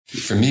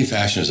For me,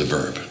 fashion is a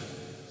verb.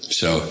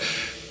 So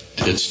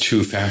it's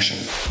to fashion.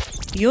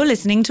 You're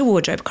listening to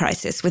Wardrobe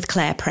Crisis with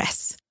Claire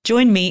Press.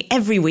 Join me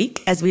every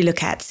week as we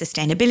look at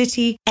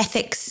sustainability,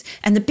 ethics,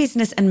 and the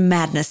business and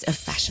madness of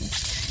fashion.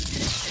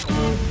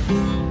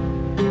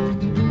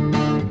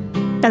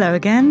 Hello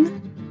again.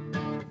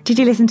 Did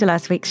you listen to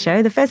last week's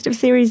show, the first of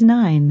Series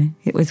 9?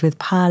 It was with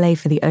Parley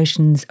for the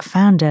Ocean's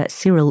founder,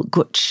 Cyril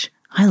Gutsch.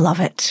 I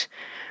love it.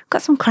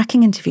 Got some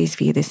cracking interviews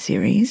for you this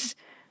series.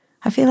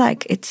 I feel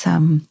like it's,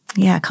 I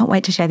can't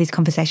wait to share these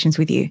conversations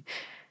with you.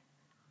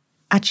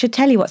 I should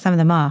tell you what some of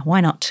them are.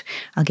 Why not?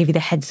 I'll give you the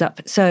heads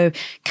up. So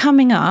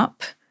coming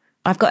up,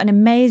 I've got an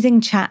amazing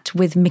chat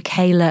with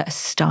Michaela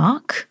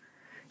Stark,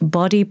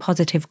 body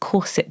positive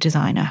corset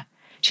designer.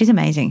 She's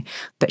amazing.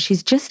 But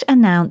she's just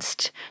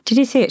announced, did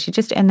you see it? She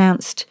just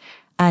announced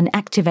an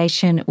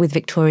activation with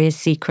Victoria's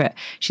Secret.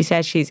 She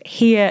says she's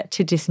here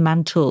to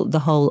dismantle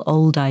the whole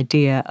old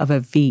idea of a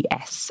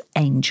VS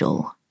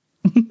angel.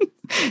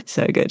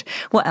 So good.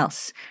 What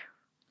else?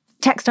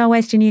 Textile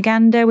waste in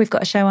Uganda. We've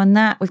got a show on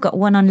that. We've got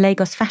one on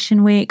Lagos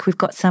Fashion Week. We've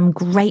got some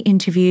great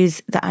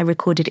interviews that I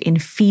recorded in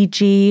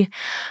Fiji.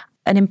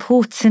 An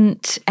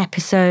important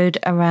episode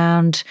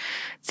around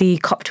the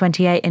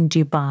COP28 in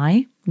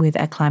Dubai with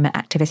a climate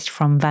activist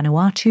from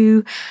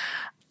Vanuatu.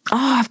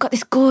 Oh, I've got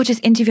this gorgeous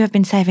interview I've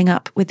been saving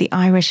up with the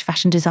Irish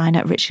fashion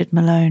designer Richard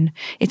Malone.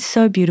 It's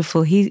so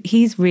beautiful.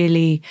 He's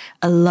really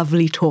a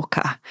lovely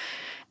talker.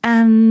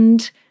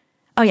 And,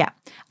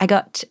 I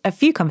got a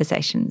few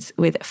conversations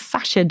with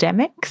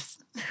fashademics,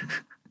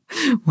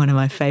 one of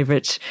my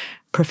favourite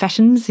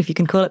professions, if you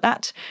can call it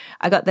that.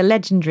 I got the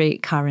legendary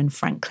Karen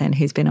Franklin,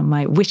 who's been on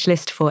my wish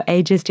list for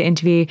ages to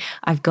interview.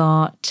 I've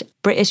got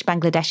British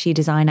Bangladeshi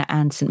designer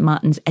and St.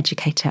 Martin's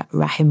educator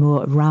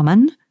Rahimur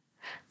Rahman.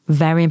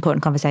 Very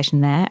important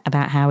conversation there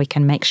about how we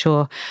can make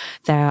sure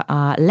there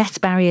are less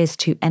barriers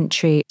to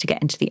entry to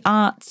get into the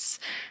arts.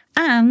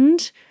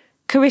 And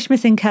Karishma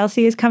Singh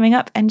Kelsey is coming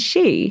up, and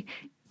she,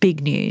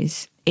 big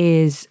news,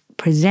 is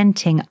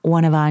presenting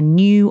one of our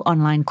new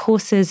online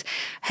courses.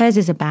 Hers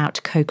is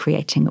about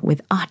co-creating with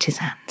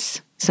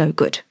artisans. So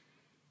good.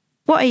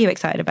 What are you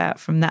excited about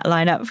from that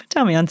lineup?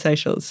 Tell me on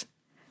socials.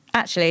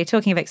 Actually,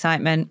 talking of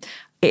excitement,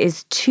 it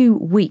is 2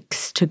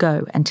 weeks to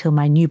go until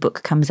my new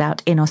book comes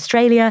out in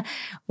Australia.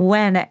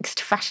 Where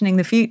Next? Fashioning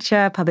the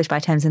Future, published by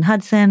Thames and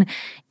Hudson.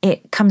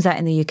 It comes out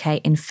in the UK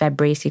in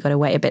February, so you've got to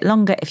wait a bit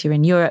longer if you're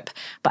in Europe.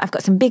 But I've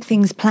got some big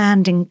things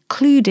planned,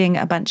 including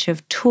a bunch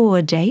of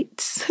tour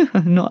dates.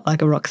 Not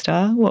like a rock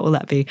star. What will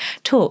that be?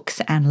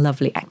 Talks and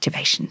lovely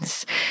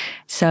activations.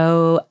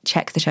 So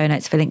check the show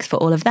notes for links for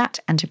all of that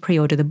and to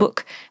pre-order the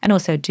book. And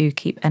also do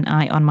keep an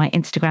eye on my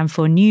Instagram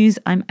for news.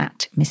 I'm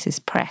at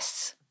Mrs.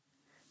 Press.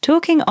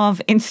 Talking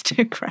of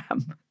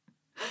Instagram,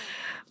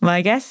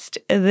 my guest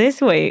this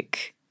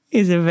week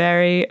is a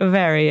very,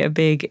 very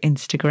big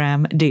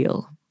Instagram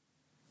deal.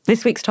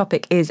 This week's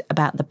topic is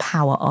about the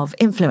power of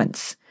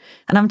influence.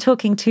 And I'm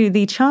talking to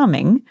the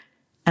charming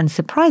and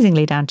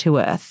surprisingly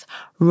down-to-earth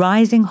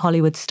rising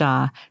Hollywood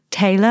star,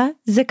 Taylor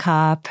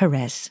Zakhar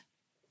Perez.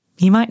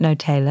 You might know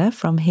Taylor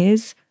from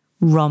his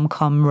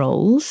rom-com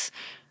roles.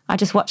 I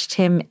just watched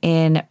him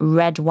in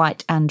Red,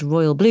 White and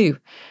Royal Blue,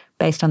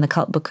 based on the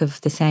cult book of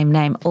the same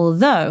name,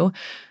 although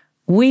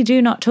we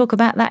do not talk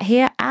about that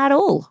here at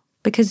all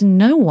because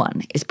no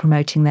one is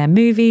promoting their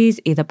movies,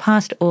 either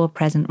past or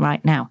present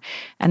right now.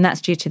 And that's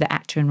due to the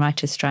actor and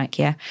writer's strike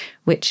here,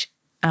 which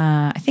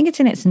I think it's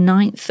in its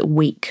 9th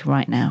week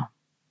right now.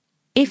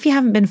 If you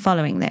haven't been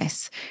following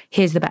this,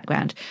 here's the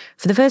background.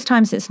 For the first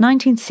time since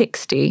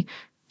 1960,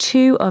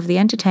 2 of the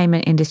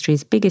entertainment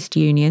industry's biggest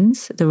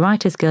unions, the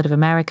Writers Guild of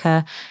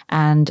America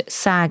and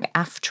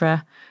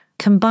SAG-AFTRA,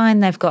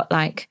 combined, they've got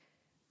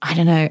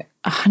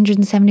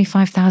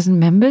 175,000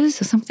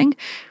 members or something.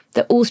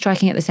 They're all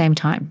striking at the same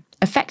time,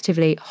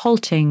 effectively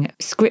halting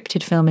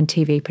scripted film and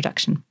TV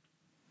production.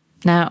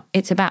 Now,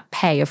 it's about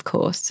pay, of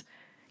course.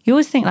 You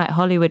always think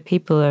Hollywood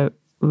people are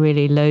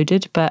really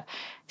loaded, but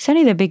it's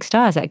only the big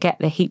stars that get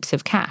the heaps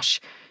of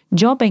cash.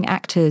 Jobbing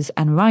actors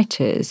and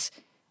writers,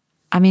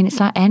 it's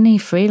like any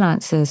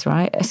freelancers,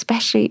 right?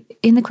 Especially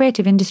in the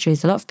creative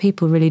industries, a lot of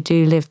people really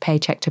do live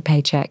paycheck to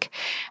paycheck.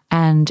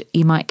 And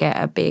you might get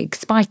a big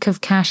spike of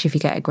cash if you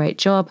get a great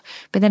job,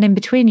 but then in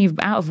between you're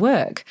out of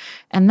work.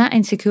 And that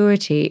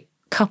insecurity,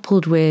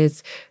 coupled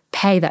with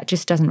pay that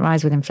just doesn't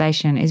rise with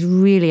inflation, is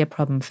really a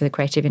problem for the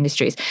creative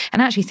industries.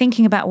 And actually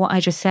thinking about what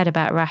I just said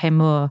about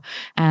Rahimur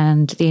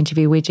and the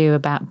interview we do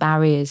about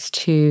barriers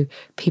to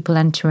people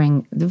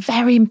entering the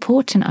very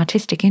important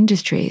artistic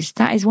industries,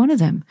 that is one of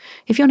them.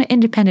 If you're not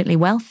independently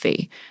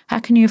wealthy, how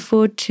can you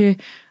afford to,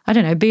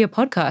 be a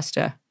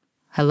podcaster?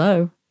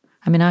 Hello?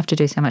 I have to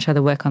do so much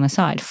other work on the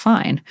side,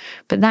 fine.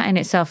 But that in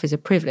itself is a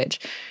privilege.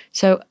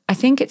 So I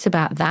think it's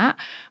about that.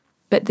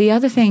 But the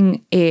other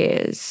thing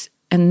is,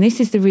 and this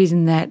is the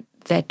reason that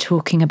they're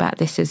talking about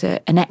this as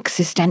an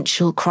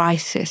existential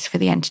crisis for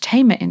the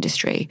entertainment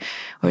industry,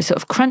 or a sort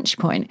of crunch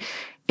point,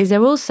 is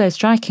they're also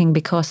striking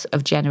because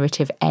of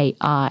generative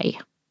AI.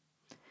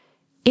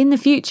 In the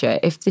future,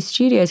 if the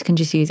studios can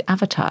just use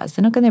avatars,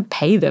 they're not going to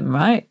pay them,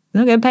 right?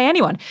 They're not going to pay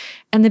anyone.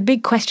 And the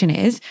big question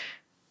is,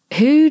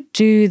 who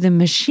do the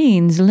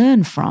machines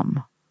learn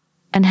from?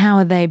 And how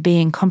are they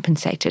being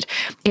compensated?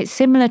 It's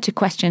similar to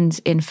questions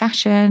in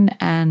fashion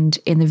and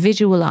in the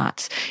visual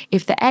arts.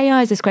 If the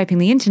AIs are scraping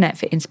the internet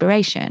for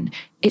inspiration,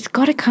 it's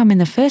got to come in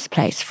the first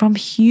place from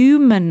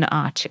human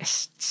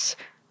artists.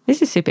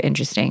 This is super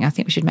interesting. I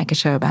think we should make a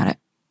show about it.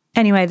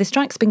 Anyway, the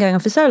strike's been going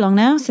on for so long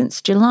now,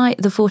 since July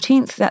the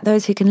 14th, that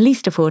those who can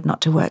least afford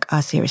not to work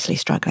are seriously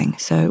struggling.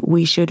 So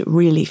we should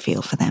really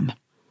feel for them.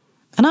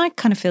 And I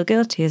kind of feel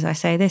guilty as I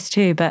say this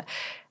too, but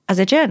as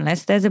a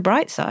journalist, there's a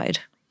bright side.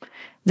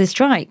 The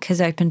strike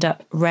has opened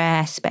up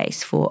rare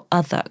space for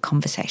other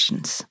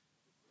conversations.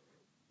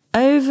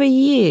 Over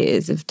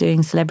years of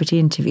doing celebrity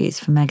interviews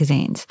for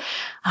magazines,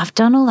 I've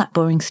done all that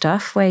boring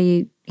stuff where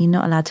you're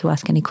not allowed to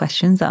ask any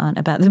questions that aren't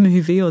about the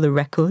movie or the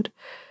record.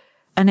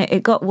 And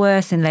it got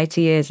worse in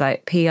later years,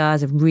 like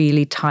PRs have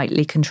really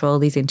tightly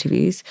controlled these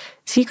interviews.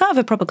 So you can't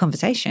have a proper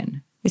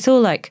conversation. It's all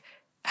like,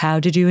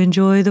 how did you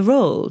enjoy the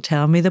role?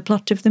 Tell me the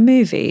plot of the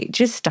movie.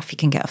 Just stuff you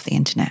can get off the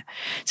internet.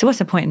 So what's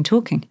the point in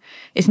talking?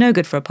 It's no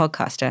good for a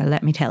podcaster,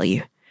 let me tell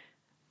you.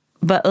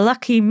 But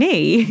lucky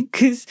me,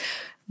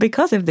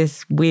 because of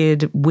this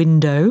weird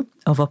window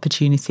of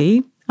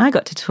opportunity, I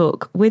got to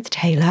talk with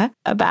Taylor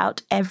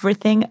about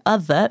everything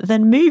other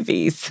than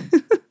movies.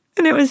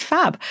 And it was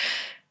fab.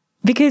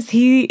 Because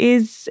he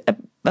is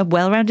a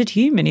well-rounded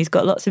human. He's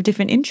got lots of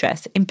different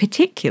interests. In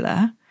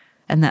particular,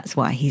 and that's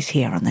why he's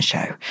here on the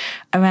show,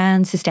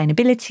 around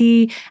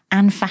sustainability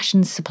and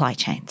fashion supply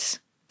chains.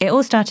 It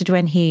all started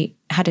when he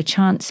had a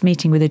chance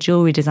meeting with a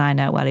jewellery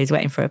designer while he was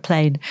waiting for a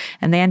plane,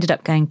 and they ended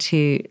up going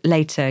to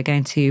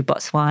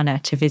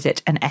Botswana to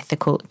visit an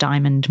ethical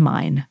diamond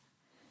mine.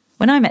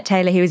 When I met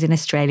Taylor, he was in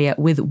Australia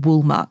with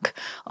Woolmark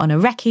on a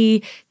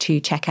recce to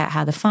check out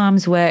how the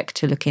farms work,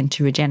 to look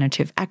into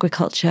regenerative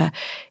agriculture.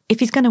 If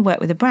he's going to work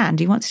with a brand,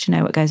 he wants to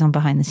know what goes on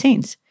behind the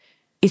scenes.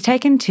 He's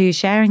taken to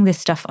sharing this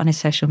stuff on his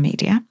social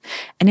media.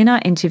 And in our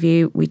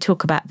interview, we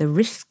talk about the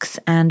risks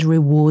and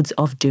rewards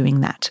of doing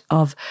that,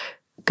 of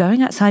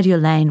going outside your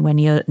lane when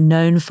you're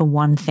known for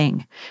one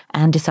thing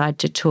and decide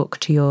to talk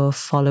to your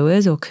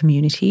followers or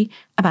community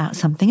about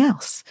something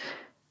else.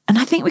 And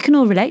I think we can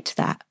all relate to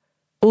that.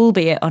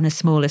 Albeit on a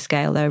smaller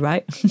scale though,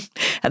 right?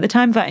 At the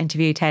time of our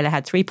interview, Taylor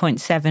had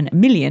 3.7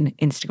 million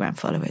Instagram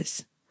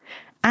followers.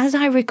 As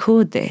I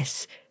record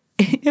this,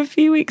 a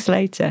few weeks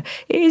later,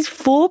 it is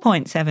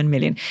 4.7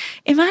 million.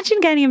 Imagine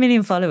gaining 1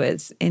 million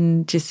followers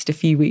in just a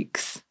few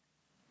weeks.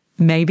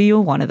 Maybe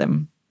you're one of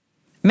them.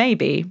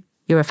 Maybe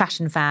you're a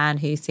fashion fan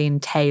who's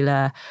seen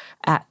Taylor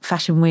at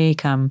Fashion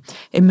Week,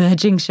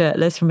 emerging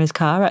shirtless from his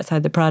car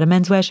outside the Prada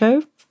menswear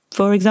show,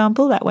 for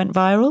example, that went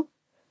viral.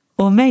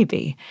 Or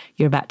maybe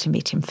you're about to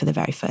meet him for the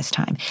very first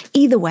time.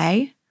 Either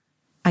way,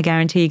 I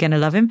guarantee you're going to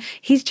love him.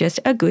 He's just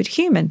a good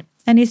human,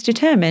 and he's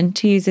determined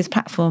to use his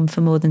platform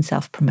for more than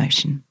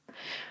self-promotion.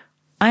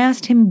 I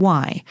asked him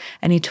why,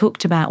 and he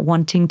talked about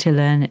wanting to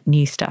learn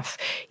new stuff.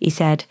 He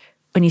said,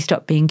 when you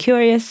stop being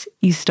curious,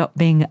 you stop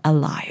being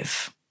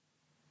alive.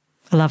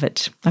 I love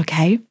it.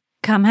 Okay,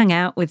 come hang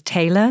out with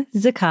Taylor,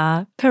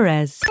 Zakhar,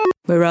 Perez.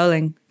 We're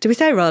rolling. Did we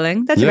say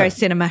rolling? That's a very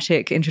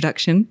cinematic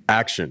introduction.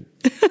 Action.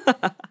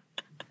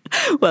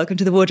 Welcome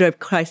to the Wardrobe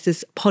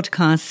Crisis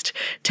podcast,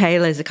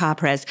 Taylor, Zakhar,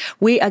 Perez.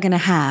 We are going to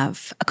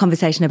have a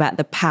conversation about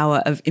the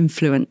power of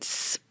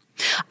influence.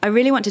 I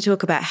really want to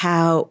talk about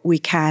how we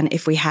can,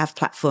 if we have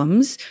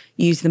platforms,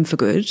 use them for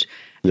good.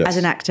 Yes. As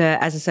an actor,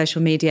 as a social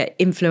media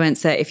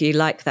influencer, if you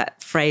like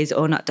that phrase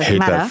or not, doesn't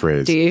matter. That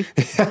phrase. Do you?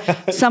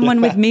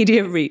 Someone with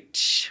media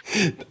reach.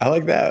 I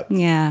like that.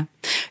 Yeah.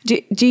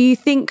 Do you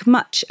think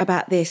much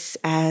about this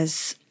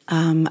as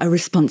a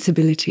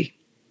responsibility?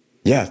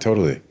 Yeah,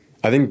 totally.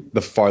 I think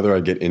the farther I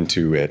get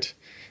into it,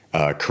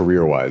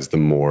 career-wise, the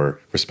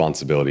more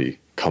responsibility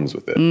comes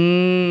with it.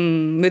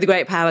 With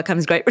great power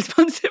comes great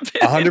responsibility.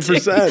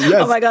 100%, yes.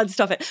 Oh my God,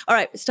 stop it. All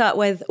right, start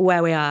with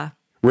where we are.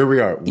 Where we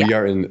are. Yeah. We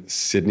are in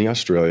Sydney,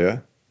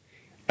 Australia,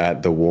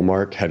 at the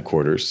Woolmark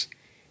headquarters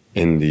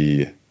in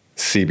the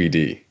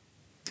CBD.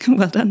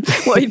 Well done.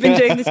 What have you been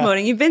doing this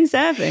morning? You've been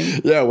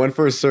surfing. Yeah, went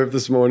for a surf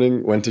this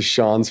morning, went to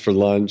Sean's for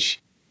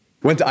lunch,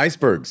 went to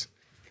icebergs.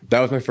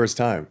 That was my first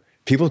time.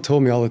 People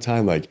told me all the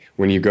time, like,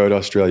 when you go to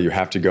Australia, you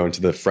have to go into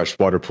the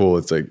freshwater pool.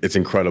 It's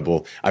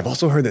incredible. I've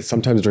also heard that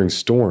sometimes during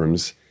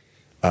storms,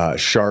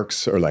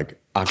 sharks or like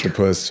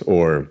octopus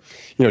or,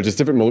 just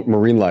different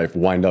marine life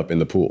wind up in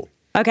the pool.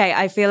 Okay,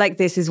 I feel like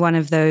this is one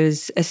of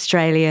those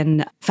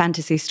Australian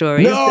fantasy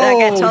stories that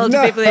get told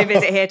to people who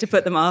visit here to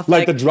put them off.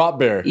 Like the drop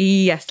bear.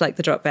 Yes, like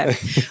the drop bear.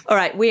 All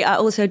right, we are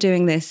also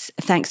doing this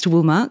thanks to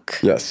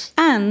Woolmark. Yes.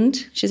 And,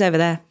 she's over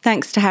there,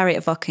 thanks to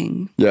Harriet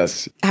Vocking.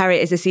 Yes.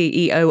 Harriet is the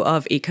CEO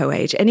of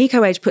EcoAge. And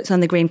EcoAge puts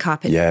on the Green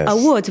Carpet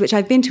Awards, which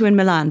I've been to in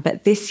Milan,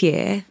 but this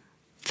year,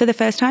 for the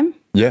first time.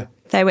 Yeah.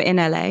 They were in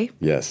LA.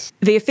 Yes.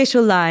 The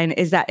official line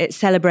is that it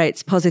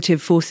celebrates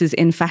positive forces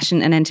in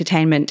fashion and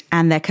entertainment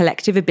and their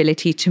collective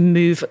ability to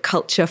move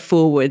culture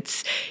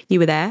forwards. You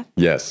were there?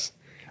 Yes.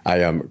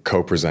 I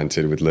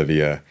co-presented with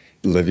Livia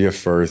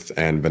Firth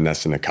and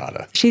Vanessa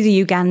Nakata. She's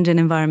a Ugandan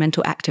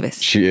environmental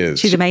activist. She is.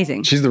 She's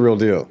amazing. She's the real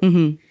deal.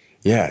 Mm-hmm.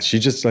 Yeah, she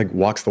just like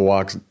walks the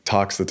walk,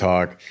 talks the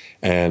talk,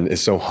 and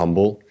is so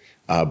humble,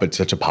 but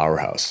such a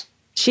powerhouse.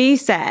 She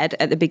said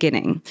at the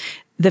beginning,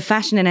 the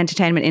fashion and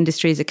entertainment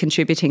industries are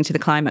contributing to the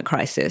climate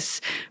crisis,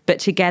 but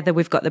together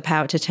we've got the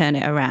power to turn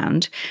it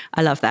around.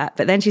 I love that.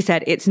 But then she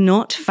said, it's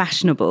not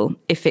fashionable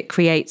if it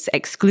creates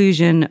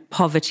exclusion,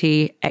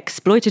 poverty,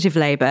 exploitative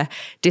labor,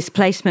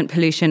 displacement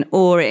pollution,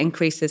 or it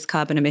increases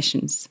carbon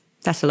emissions.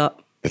 That's a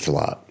lot. It's a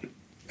lot.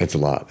 It's a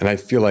lot. And I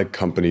feel like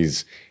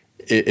companies,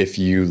 if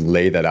you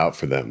lay that out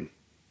for them,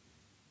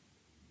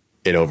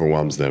 it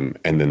overwhelms them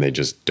and then they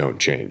just don't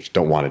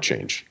want to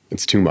change.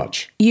 It's too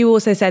much. You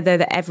also said, though,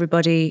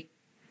 that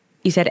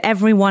you said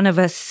every one of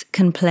us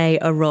can play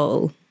a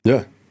role.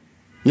 Yeah.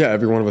 Yeah,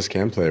 every one of us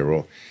can play a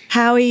role.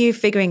 How are you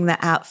figuring that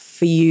out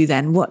for you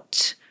then?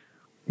 What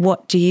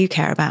do you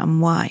care about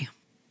and why?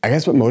 I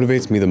guess what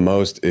motivates me the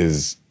most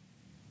is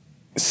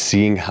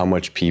seeing how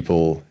much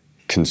people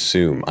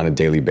consume on a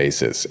daily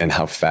basis and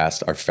how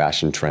fast our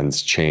fashion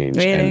trends change.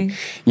 Really?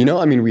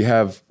 And we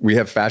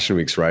have fashion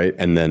weeks, right?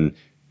 And then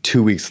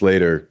 2 weeks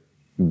later,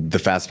 the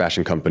fast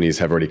fashion companies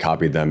have already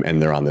copied them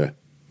and they're on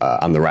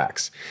the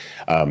racks,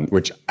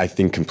 which I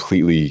think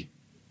completely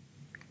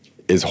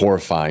is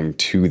horrifying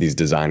to these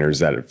designers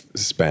that have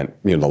spent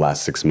the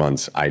last 6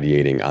 months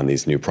ideating on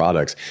these new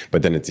products.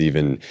 But then it's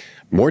even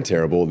more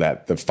terrible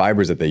that the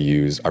fibers that they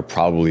use are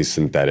probably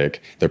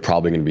synthetic. They're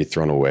probably going to be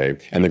thrown away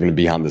and they're going to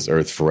be on this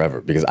earth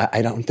forever, because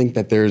I don't think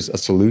that there's a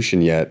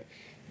solution yet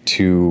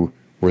to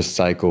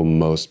recycle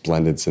most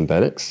blended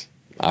synthetics.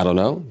 I don't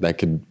know.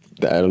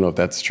 I don't know if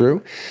that's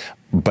true,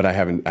 but I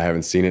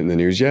haven't seen it in the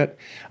news yet.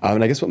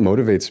 And I guess what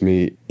motivates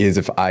me is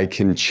if I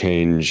can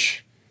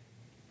change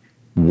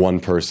one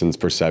person's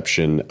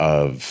perception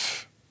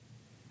of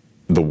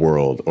the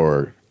world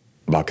or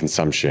about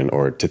consumption,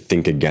 or to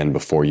think again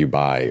before you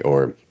buy,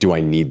 or do I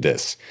need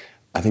this?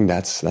 I think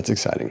that's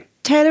exciting.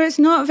 Taylor, it's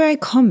not very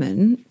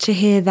common to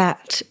hear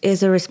that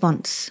as a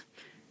response.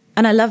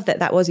 And I love that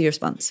that was your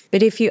response.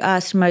 But if you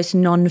asked most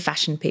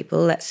non-fashion people,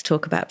 let's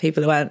talk about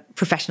people who aren't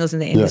professionals in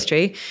the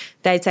industry,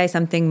 they'd say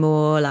something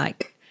more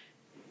like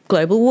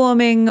global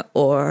warming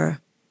or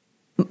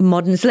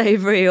modern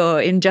slavery or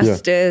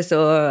injustice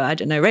or, I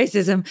don't know,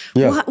 racism.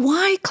 Yeah.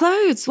 Why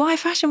clothes? Why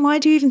fashion? Why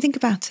do you even think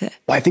about it?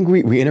 Well, I think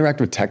we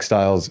interact with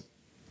textiles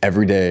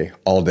every day,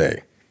 all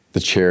day. The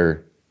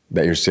chair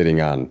that you're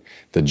sitting on,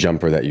 the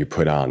jumper that you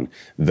put on,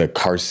 the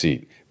car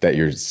seat that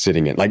you're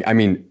sitting in.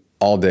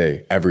 All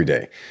day, every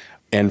day.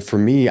 And for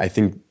me, I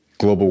think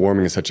global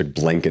warming is such a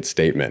blanket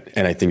statement,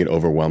 and I think it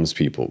overwhelms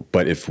people.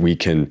 But if we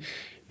can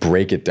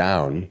break it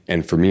down,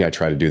 and for me, I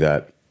try to do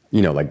that,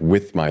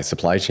 with my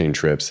supply chain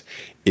trips,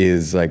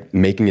 is like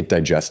making it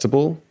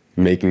digestible,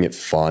 making it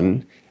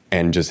fun,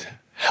 and just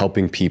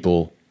helping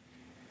people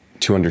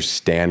to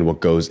understand what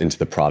goes into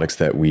the products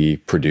that we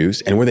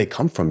produce and where they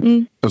come from.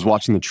 I was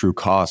watching The True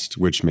Cost,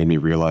 which made me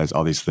realize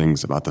all these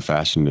things about the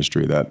fashion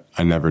industry that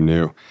I never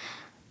knew.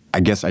 I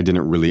guess I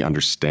didn't really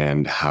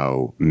understand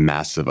how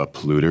massive a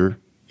polluter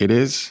it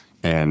is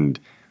and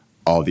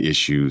all the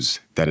issues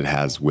that it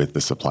has with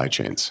the supply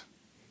chains.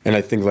 And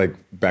I think,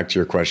 back to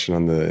your question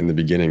in the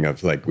beginning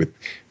of with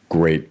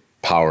great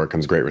power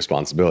comes great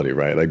responsibility,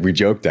 right? We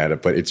joked at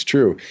it, but it's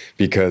true,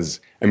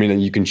 because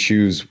you can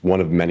choose one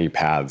of many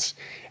paths,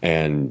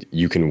 and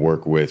you can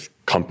work with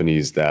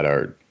companies that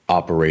are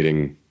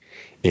operating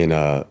in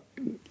a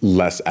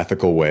less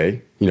ethical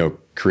way,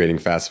 creating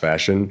fast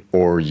fashion,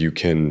 or you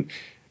can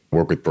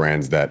work with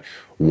brands that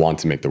want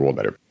to make the world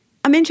better.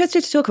 I'm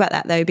interested to talk about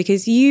that, though,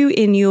 because you,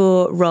 in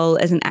your role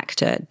as an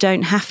actor,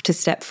 don't have to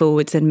step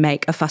forwards and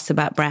make a fuss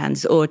about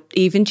brands or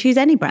even choose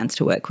any brands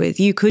to work with.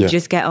 You could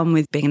just get on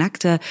with being an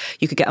actor.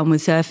 You could get on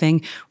with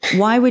surfing.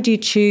 Why would you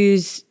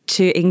choose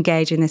to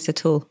engage in this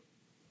at all?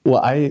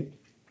 Well, I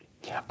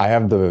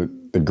have the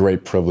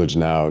great privilege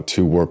now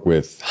to work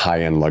with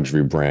high-end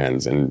luxury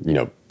brands and,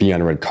 be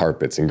on red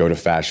carpets and go to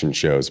fashion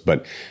shows.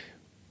 But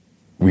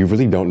we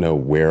really don't know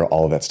where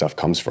all of that stuff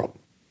comes from.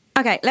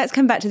 Okay, let's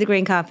come back to the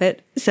green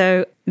carpet.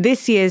 So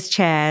this year's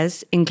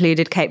chairs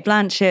included Cate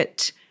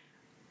Blanchett,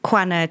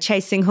 Quanah,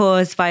 Chasing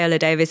Horse, Viola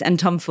Davis, and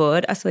Tom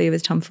Ford. I saw you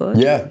with Tom Ford.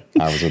 Yeah,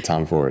 I was with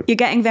Tom Ford. You're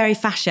getting very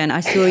fashion. I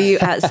saw you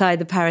outside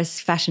the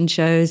Paris fashion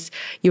shows.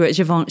 You were at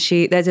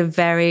Givenchy. There's a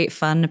very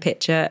fun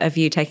picture of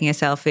you taking a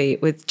selfie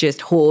with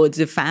just hordes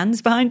of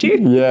fans behind you.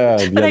 Yeah.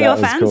 Are they your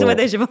fans or were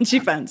they Givenchy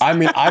fans?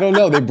 I don't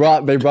know. They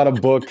brought a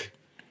book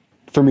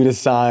for me to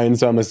sign,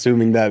 so I'm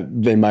assuming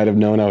that they might have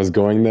known I was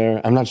going there.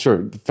 I'm not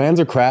sure. The fans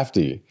are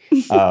crafty.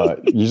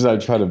 Usually I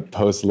try to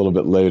post a little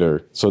bit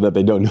later so that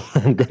they don't know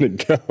where I'm going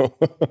to go.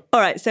 All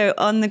right, so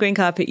on the green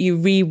carpet, you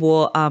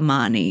re-wore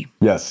Armani.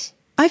 Yes.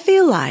 I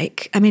feel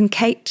like,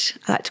 Kate,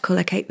 I like to call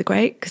her Kate the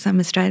Great because I'm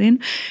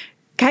Australian.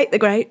 Kate the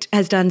Great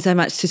has done so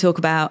much to talk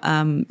about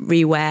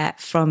re-wear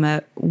from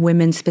a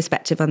women's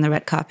perspective on the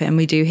red carpet, and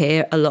we do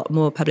hear a lot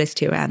more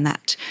publicity around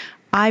that.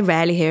 I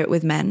rarely hear it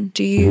with men.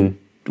 Do you?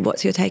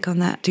 What's your take on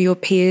that? Do your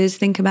peers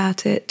think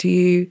about it? Do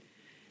you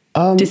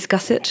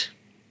discuss it?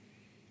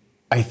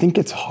 I think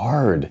it's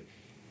hard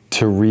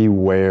to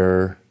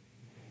rewear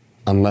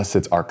unless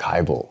it's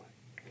archival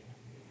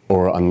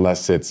or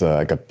unless it's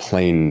like a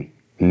plain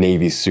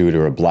navy suit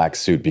or a black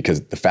suit,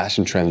 because the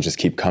fashion trends just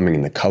keep coming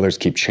and the colors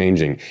keep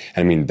changing.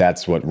 I mean,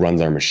 that's what runs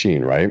our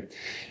machine, right?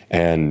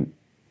 And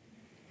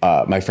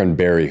my friend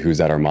Barry, who's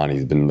at Armani,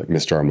 he's been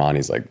Mr.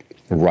 Armani's like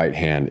right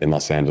hand in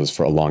Los Angeles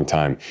for a long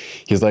time.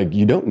 He's like,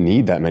 you don't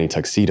need that many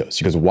tuxedos.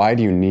 He goes, why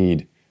do you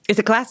need... It's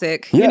a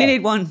classic. Yeah. You only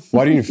need one.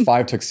 Why do you need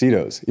 5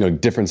 tuxedos? You know,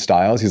 different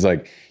styles. He's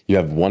like, you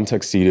have one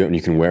tuxedo and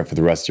you can wear it for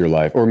the rest of your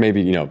life. Or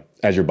maybe, you know,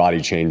 as your body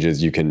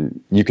changes, you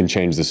can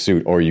change the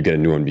suit or you get a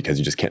new one because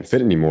you just can't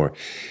fit anymore.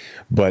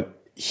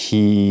 But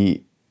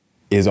he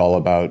is all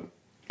about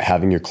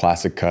having your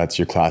classic cuts,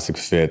 your classic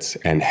fits,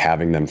 and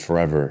having them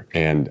forever.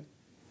 And,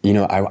 you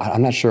know,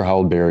 I'm not sure how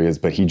old Barry is,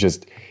 but he's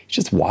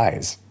just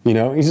wise. You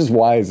know, he's just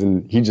wise,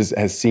 and he just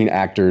has seen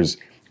actors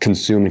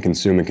consume and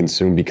consume and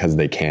consume because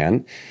they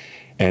can.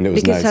 And it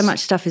was because nice. So much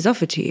stuff is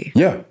offered to you.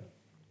 Yeah.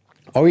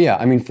 Oh, yeah.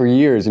 I mean, for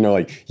years, you know,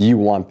 like, you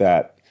want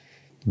that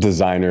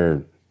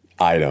designer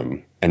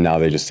item, and now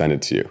they just send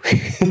it to you.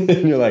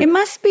 And you're like... It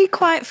must be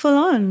quite full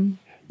on.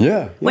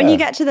 Yeah. When you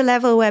get to the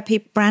level where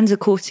brands are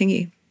courting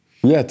you.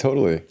 Yeah,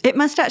 totally. It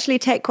must actually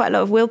take quite a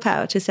lot of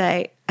willpower to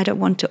say, I don't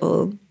want it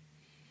all.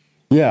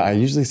 Yeah, I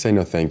usually say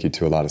no thank you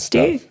to a lot of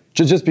stuff. Do you?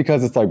 Just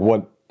because it's like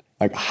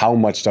how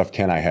much stuff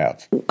can I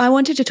have? I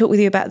wanted to talk with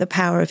you about the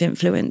power of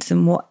influence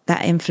and what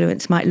that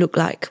influence might look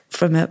like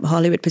from a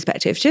Hollywood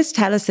perspective. Just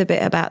tell us a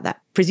bit about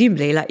that.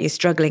 Presumably, like, you're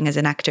struggling as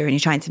an actor and you're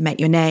trying to make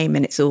your name,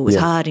 and it's always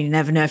hard and you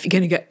never know if you're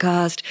going to get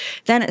cast.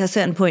 Then at a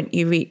certain point,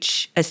 you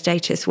reach a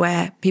status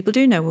where people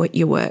do know what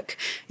your work.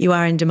 You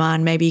are in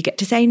demand. Maybe you get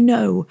to say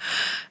no.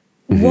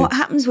 Mm-hmm. What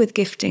happens with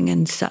gifting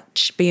and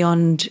such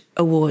beyond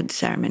award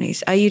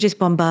ceremonies? Are you just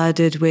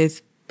bombarded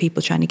with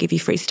people trying to give you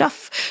free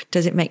stuff?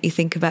 Does it make you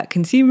think about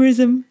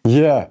consumerism?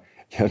 Yeah,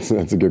 that's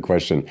a good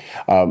question.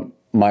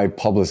 My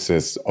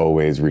publicists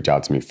always reach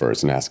out to me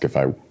first and ask if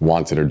I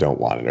want it or don't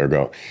want it, or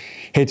go,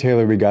 hey,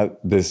 Taylor, we got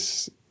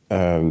this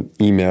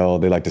email.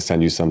 They'd like to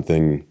send you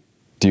something.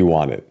 Do you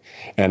want it?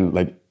 And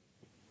like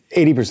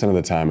 80% of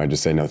the time, I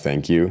just say, no,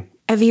 thank you.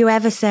 Have you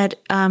ever said,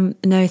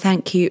 no,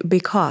 thank you,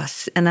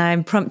 because, and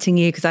I'm prompting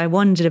you because I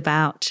wondered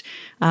about,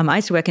 I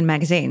used to work in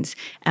magazines,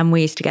 and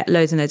we used to get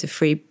loads and loads of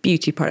free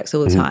beauty products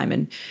all the time,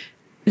 and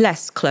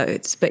less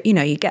clothes, but, you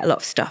know, you get a lot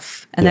of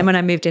stuff. And then when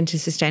I moved into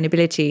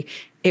sustainability,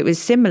 it was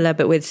similar,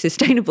 but with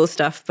sustainable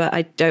stuff, but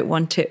I don't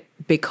want it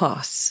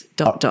because, ...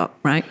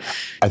 right?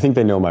 I think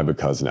they know my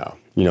because now.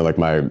 You know, like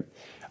my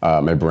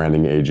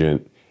branding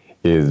agent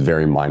is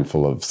very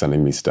mindful of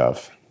sending me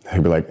stuff.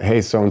 He'd be like,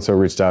 hey, so-and-so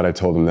reached out. I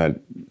told them that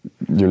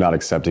you're not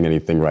accepting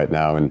anything right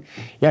now. And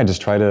yeah,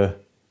 just try to,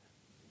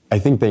 I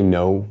think they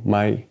know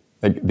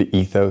the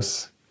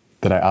ethos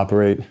that I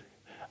operate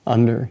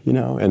under, you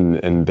know,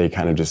 and they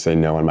kind of just say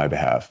no on my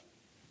behalf.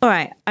 All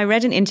right. I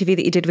read an interview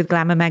that you did with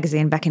Glamour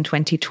magazine back in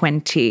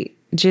 2020,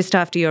 just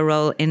after your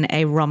role in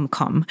a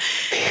rom-com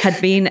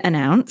had been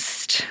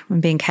announced. I'm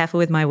being careful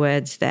with my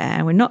words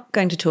there. We're not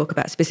going to talk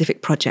about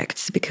specific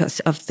projects because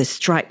of the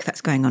strike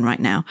that's going on right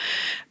now.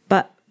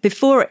 But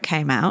before it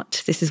came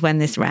out, this is when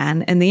this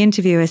ran, and the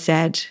interviewer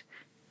said,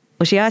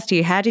 well, she asked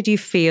you, how did you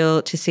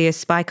feel to see a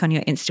spike on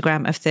your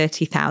Instagram of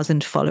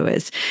 30,000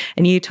 followers?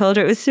 And you told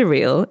her it was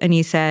surreal. And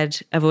you said,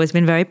 I've always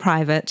been very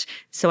private,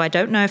 so I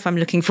don't know if I'm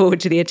looking forward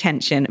to the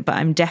attention, but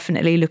I'm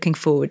definitely looking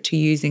forward to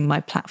using my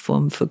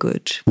platform for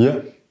good.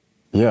 Yeah.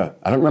 Yeah.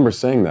 I don't remember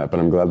saying that, but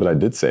I'm glad that I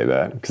did say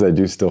that, because I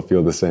do still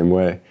feel the same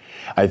way.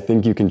 I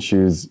think you can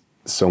choose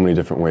so many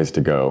different ways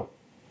to go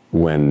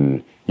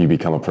when you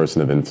become a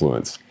person of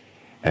influence.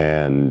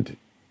 And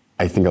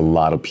I think a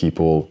lot of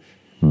people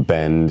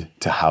bend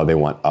to how they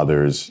want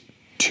others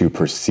to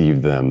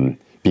perceive them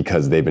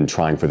because they've been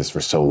trying for this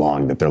for so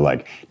long that they're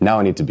like, now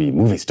I need to be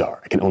movie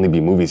star. I can only be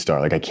movie star.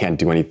 Like, I can't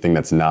do anything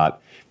that's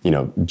not, you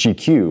know,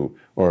 GQ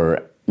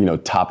or, you know,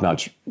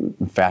 top-notch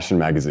fashion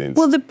magazines.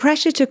 Well, the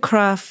pressure to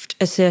craft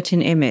a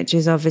certain image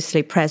is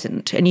obviously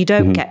present, and you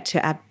don't get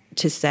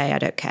to say, I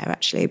don't care,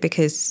 actually,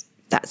 because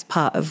that's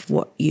part of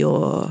what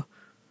your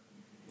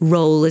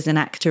role as an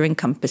actor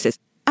encompasses.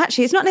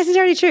 Actually, it's not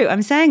necessarily true.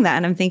 I'm saying that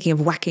and I'm thinking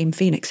of Joaquin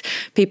Phoenix.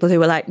 People who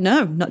were like,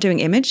 no, not doing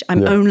image.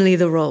 I'm only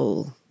the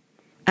role.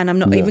 And I'm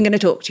not even going to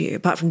talk to you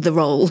apart from the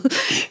role.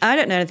 I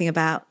don't know anything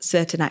about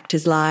certain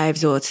actors'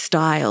 lives or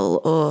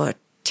style or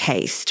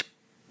taste.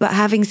 But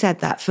having said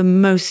that, for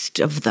most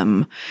of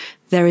them,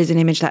 there is an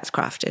image that's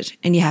crafted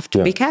and you have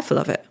to be careful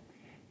of it.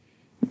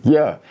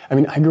 Yeah. I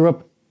mean, I grew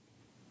up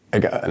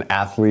like an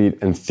athlete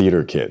and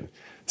theater kid.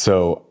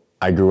 So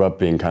I grew up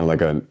being kind of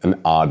like an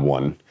odd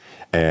one.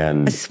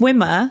 And a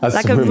swimmer,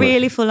 a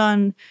really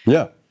full-on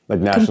like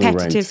nationally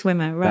competitive ranked,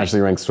 swimmer, right?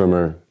 Nationally ranked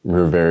swimmer. We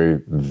were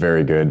very,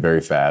 very good, very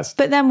fast.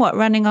 But then what,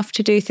 running off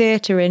to do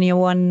theatre in your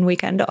one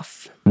weekend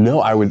off?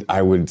 No, I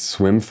would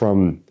swim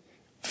from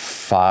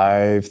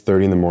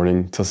 5:30 in the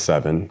morning till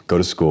 7, go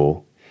to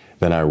school.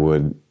 Then I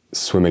would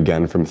swim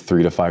again from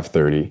 3 to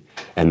 5:30.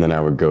 And then I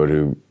would go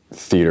to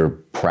theater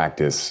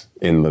practice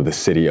in the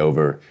city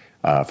over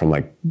from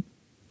like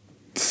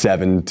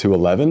 7 to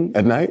 11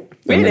 at night.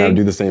 Really? And then I would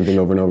do the same thing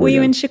over and over Were again.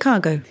 you in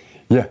Chicago?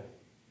 Yeah.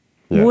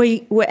 Yeah.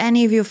 Were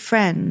any of your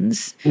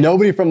friends?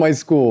 Nobody from my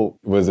school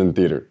was in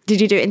theater.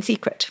 Did you do it in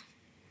secret?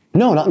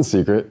 No, not in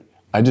secret.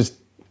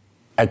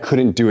 I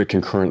couldn't do it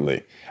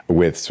concurrently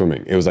with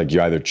swimming. It was like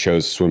you either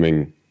chose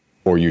swimming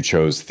or you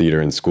chose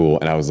theater in school.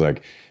 And I was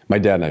like, my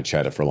dad and I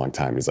chatted for a long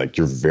time. He's like,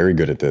 you're very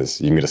good at this.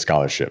 You can get a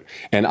scholarship.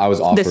 And I was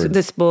offered...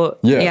 The sport,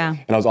 yeah.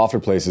 And I was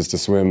offered places to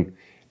swim.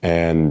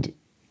 And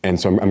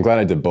so I'm glad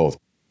I did both.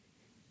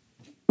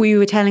 You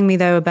were telling me,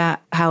 though, about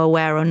how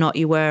aware or not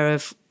you were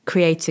of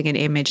creating an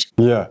image.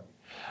 Yeah.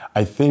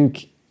 I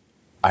think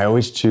I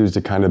always choose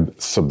to kind of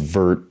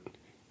subvert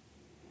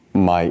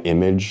my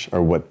image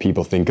or what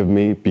people think of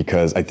me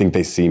because I think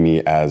they see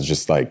me as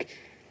just like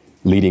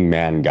leading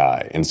man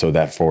guy. And so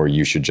therefore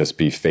you should just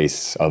be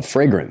face of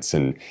fragrance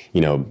and,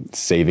 you know,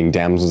 saving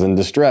damsels in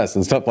distress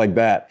and stuff like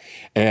that.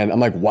 And I'm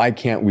like, why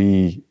can't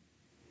we,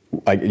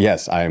 like,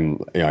 yes, I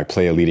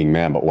play a leading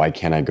man, but why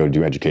can't I go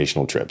do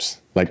educational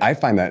trips? Like, I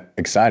find that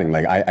exciting.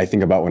 Like, I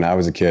think about when I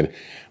was a kid,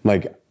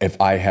 like, if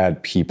I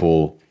had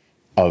people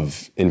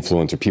of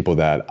influence or people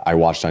that I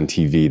watched on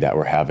TV that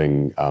were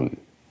having,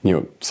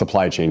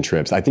 supply chain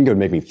trips, I think it would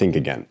make me think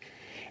again.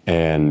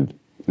 And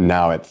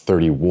now at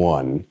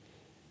 31,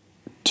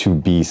 to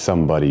be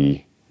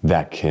somebody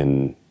that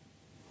can,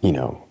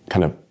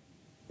 kind of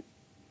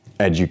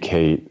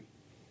educate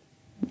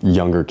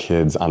younger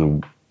kids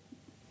on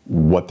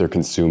what they're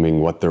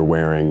consuming, what they're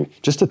wearing,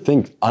 just to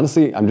think,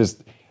 honestly, I'm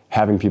just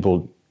having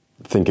people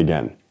think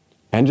again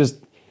and just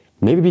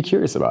maybe be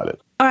curious about it.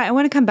 All right, I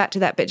want to come back to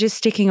that, but just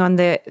sticking on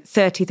the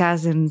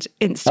 30,000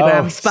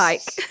 Instagram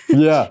spike.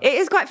 Yeah. It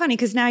is quite funny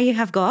because now you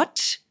have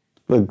got...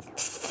 Like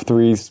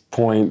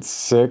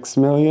 3.6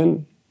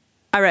 million.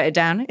 I wrote it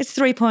down. It's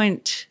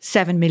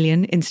 3.7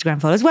 million Instagram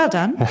followers. Well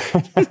done.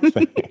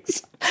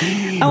 Thanks.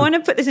 I want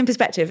to put this in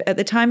perspective. At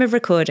the time of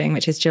recording,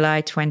 which is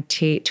July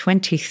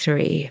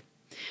 2023,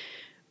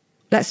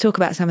 let's talk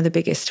about some of the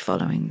biggest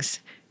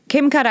followings.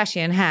 Kim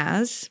Kardashian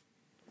has,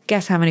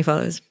 guess how many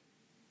followers?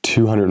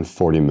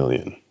 240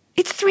 million.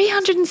 It's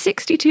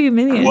 362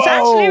 million. It's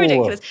actually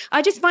ridiculous.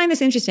 I just find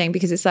this interesting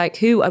because it's like,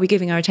 who are we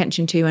giving our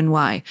attention to and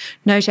why?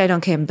 No shade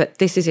on Kim, but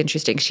this is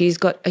interesting. She's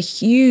got a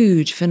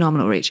huge,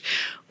 phenomenal reach.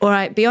 All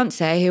right,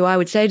 Beyonce, who I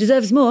would say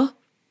deserves more.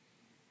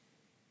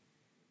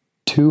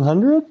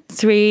 200?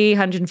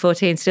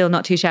 314, still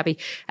not too shabby.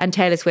 And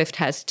Taylor Swift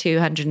has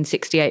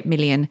 268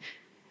 million.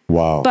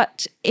 Wow.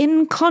 But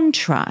in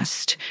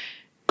contrast,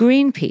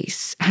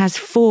 Greenpeace has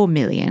 4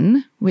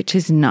 million, which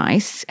is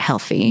nice,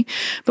 healthy.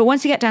 But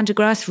once you get down to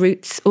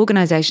grassroots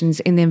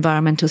organisations in the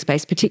environmental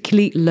space,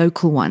 particularly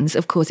local ones,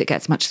 of course, it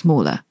gets much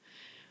smaller.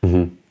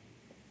 Mm-hmm.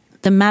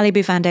 The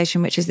Malibu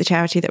Foundation, which is the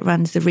charity that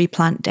runs the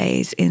replant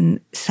days in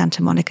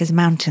Santa Monica's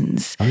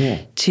mountains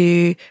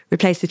to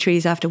replace the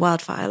trees after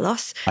wildfire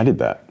loss. I did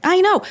that.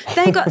 I know.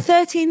 They got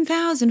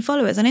 13,000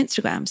 followers on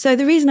Instagram. So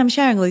the reason I'm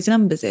sharing all these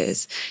numbers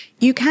is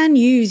you can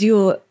use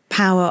your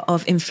power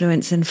of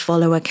influence and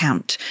follower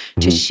count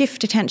to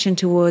shift attention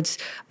towards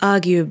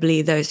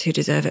arguably those who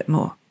deserve it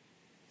more.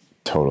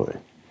 Totally.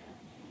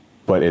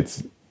 But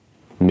it's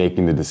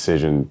making the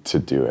decision to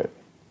do it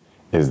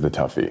is the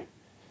toughie.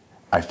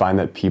 I find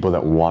that people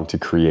that want to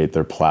create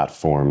their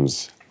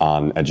platforms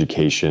on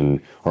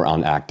education or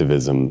on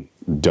activism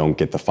don't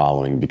get the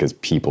following because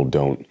people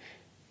don't.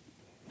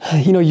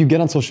 You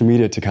get on social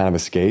media to kind of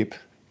escape.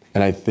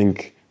 And I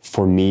think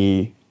for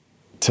me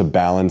to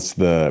balance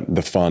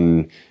the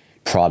fun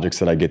projects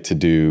that I get to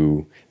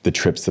do, the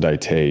trips that I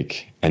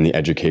take, and the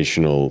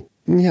educational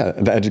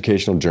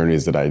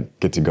journeys that I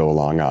get to go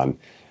along on,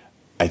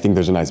 I think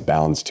there's a nice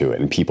balance to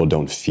it. And people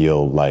don't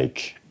feel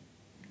like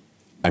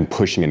I'm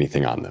pushing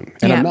anything on them.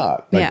 And I'm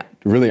not.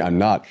 Really, I'm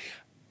not.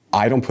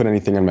 I don't put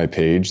anything on my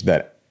page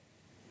that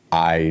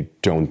I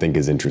don't think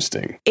is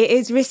interesting. It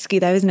is risky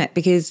though, isn't it?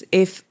 Because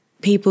if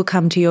people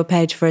come to your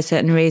page for a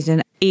certain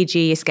reason,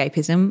 e.g.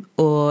 escapism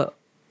or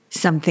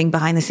something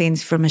behind the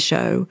scenes from a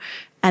show,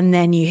 and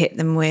then you hit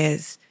them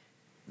with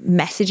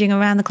messaging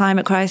around the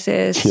climate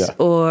crisis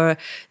or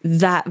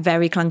that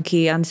very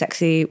clunky,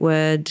 unsexy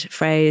word,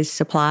 phrase,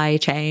 supply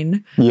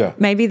chain,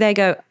 maybe they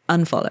go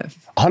unfollow.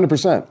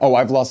 100%. Oh,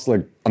 I've lost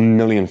like 1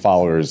 million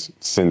followers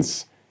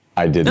since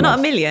I did. Not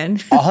 1 million.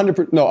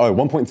 100%. No,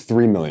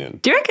 1.3 million.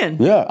 Do you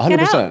reckon? Yeah,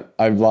 100%.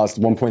 I've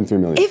lost 1.3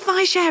 million. If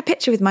I share a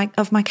picture with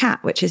of my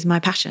cat, which is my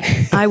passion,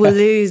 I will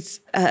lose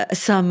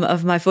some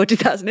of my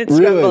 40,000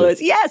 Instagram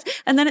followers. Yes.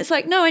 And then it's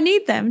like, no, I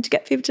need them to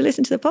get people to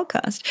listen to the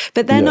podcast.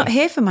 But they're not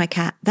here for my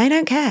cat. They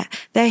don't care.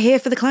 They're here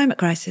for the climate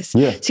crisis.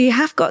 Yeah. So you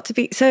have got to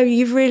be,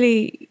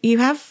 you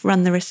have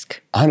run the risk.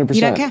 100%.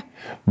 You don't care.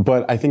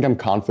 But I think I'm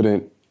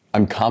confident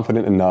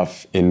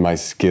enough in my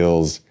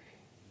skills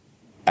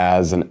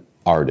as an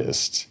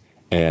artist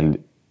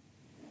and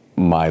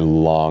my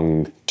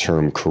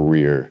long-term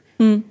career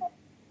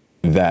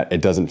that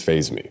it doesn't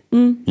faze me.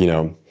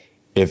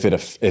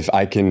 If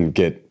I can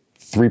get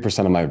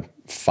 3% of my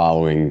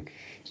following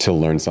to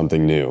learn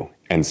something new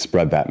and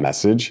spread that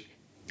message,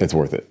 it's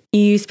worth it.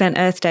 You spent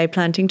Earth Day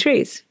planting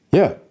trees.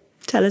 Yeah.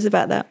 Tell us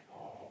about that.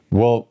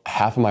 Well,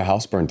 half of my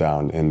house burned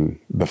down in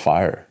the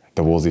fire,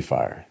 the Woolsey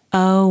fire.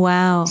 Oh,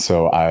 wow.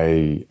 So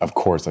I, of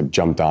course, like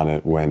jumped on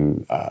it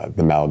when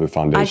the Malibu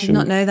Foundation. I did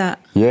not know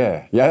that.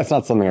 Yeah. That's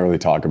not something I really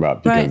talk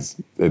about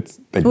because it's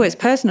like, it's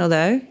personal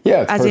though.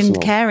 Yeah, it's as personal.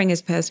 in caring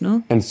is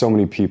personal. And so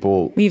many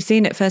people. You've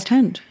seen it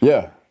firsthand.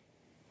 Yeah.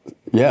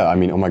 I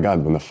mean, oh my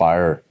God, when the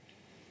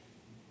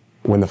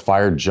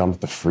fire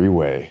jumped the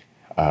freeway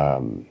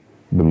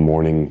the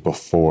morning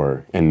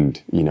before,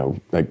 and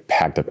like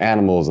packed up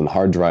animals and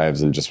hard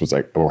drives, and just was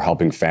like, we're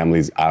helping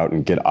families out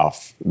and get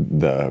off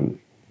the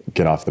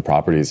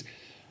properties.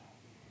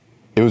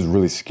 It was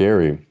really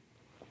scary.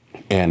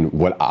 And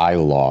what I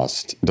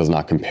lost does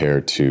not compare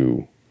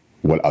to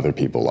what other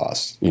people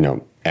lost.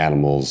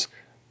 Animals,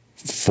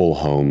 full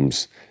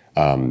homes.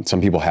 Some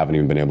people haven't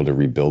even been able to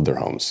rebuild their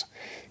homes.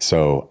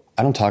 So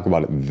I don't talk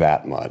about it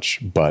that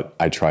much, but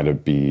I try to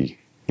be,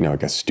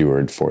 like a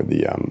steward for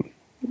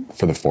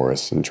the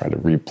forests and try to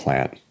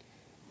replant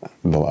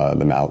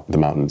the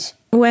mountains.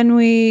 When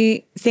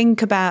we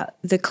think about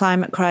the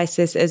climate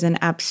crisis as an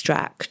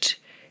abstract,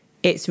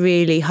 it's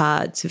really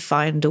hard to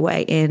find a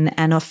way in,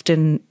 and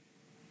often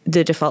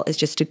the default is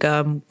just to go,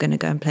 I'm going to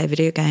go and play a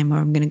video game, or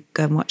I'm going to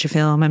go and watch a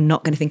film. I'm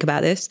not going to think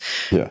about this.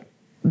 Yeah.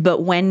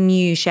 But when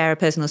you share a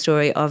personal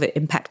story of it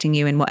impacting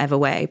you in whatever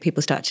way,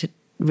 people start to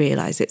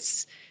realize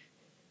it's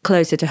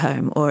closer to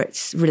home or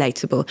it's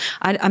relatable.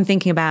 I'm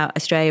thinking about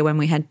Australia when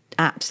we had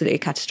absolutely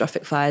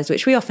catastrophic fires,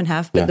 which we often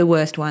have, but the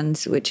worst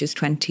ones, which is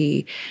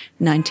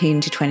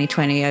 2019 to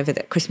 2020 over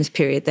the Christmas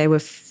period, they were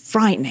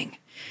frightening.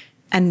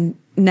 And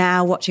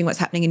now watching what's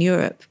happening in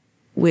Europe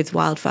with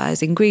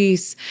wildfires in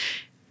Greece,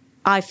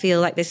 I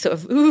feel like this sort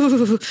of,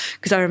 ooh,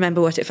 because I remember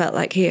what it felt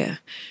like here.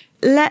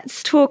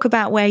 Let's talk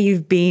about where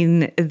you've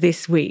been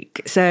this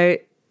week. So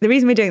the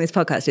reason we're doing this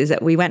podcast is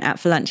that we went out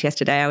for lunch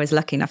yesterday. I was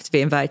lucky enough to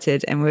be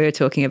invited, and we were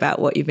talking about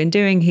what you've been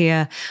doing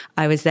here.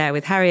 I was there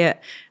with Harriet.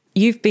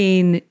 You've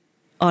been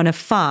on a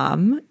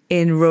farm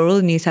in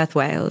rural New South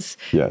Wales.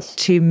 Yes.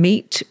 To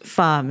meet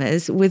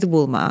farmers with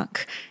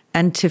Woolmark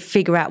and to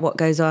figure out what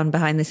goes on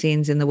behind the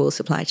scenes in the wool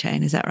supply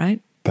chain. Is that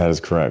right? That is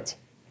correct.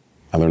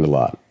 I learned a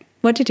lot.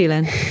 What did you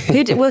learn?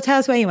 Well, tell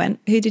us where you went.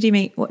 Who did you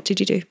meet? What did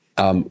you do?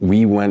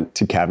 We went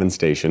to Cavan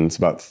Station. It's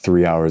about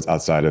 3 hours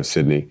outside of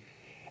Sydney.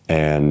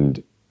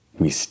 And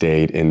we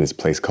stayed in this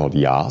place called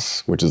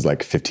Yas, which is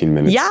like 15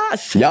 minutes.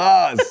 Yas!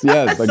 Yes.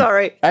 Like,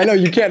 Sorry. I know,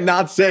 you can't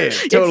not say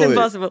it. Totally. It's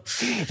impossible.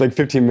 It's like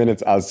 15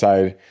 minutes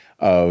outside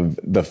of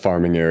the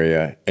farming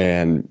area.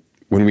 And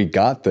when we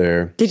got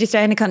there... Did you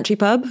stay in a country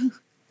pub?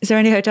 Is there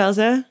any hotels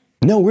there?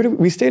 No,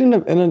 we stayed in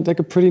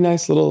a pretty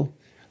nice little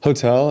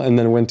hotel, and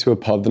then went to a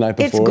pub the night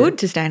before. It's good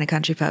to stay in a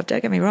country pub,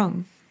 don't get me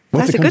wrong.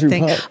 What's That's a good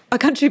thing. pub? A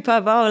country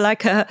pub,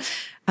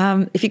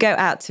 if you go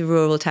out to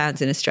rural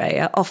towns in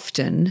Australia,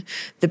 often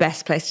the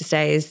best place to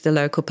stay is the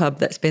local pub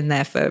that's been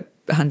there for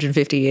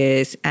 150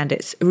 years, and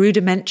it's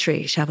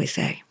rudimentary, shall we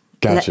say.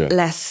 Gotcha.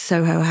 Less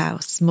Soho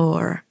House,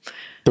 more...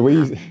 The way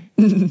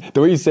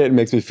you say it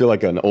makes me feel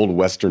like an old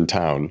Western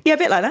town. Yeah, a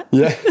bit like that.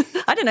 Yeah.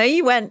 I don't know.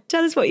 You went.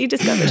 Tell us what you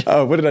discovered.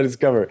 Oh, what did I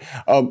discover?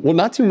 Well,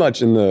 not too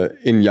much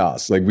in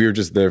Yas. Like, we were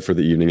just there for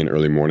the evening and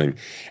early morning.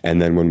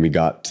 And then when we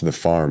got to the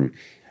farm,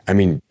 I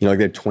mean, like,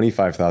 they had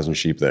 25,000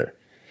 sheep there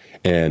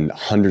and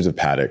hundreds of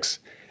paddocks.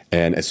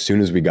 And as soon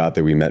as we got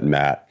there, we met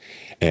Matt,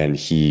 and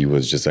he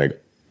was just like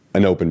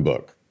an open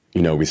book.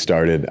 We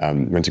started,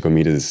 went to go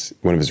meet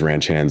one of his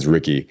ranch hands,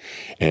 Ricky,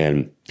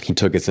 and he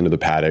took us into the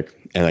paddock.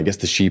 And I guess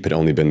the sheep had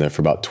only been there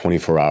for about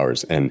 24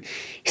 hours. And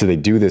he said they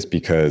do this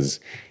because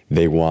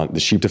they want the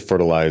sheep to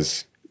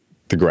fertilize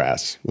the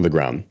grass, or the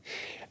ground.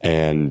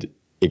 And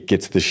it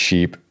gets the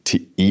sheep to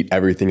eat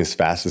everything as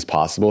fast as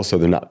possible, so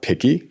they're not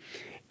picky,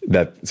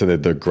 so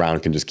that the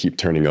ground can just keep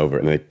turning over,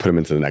 and they put them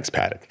into the next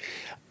paddock.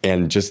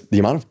 And just the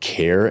amount of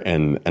care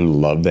and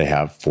love they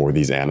have for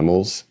these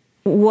animals.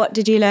 What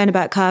did you learn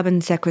about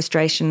carbon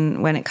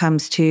sequestration when it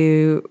comes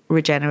to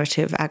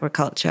regenerative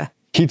agriculture?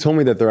 He told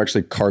me that they're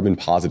actually carbon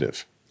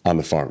positive on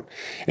the farm.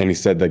 And he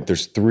said that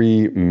there's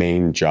three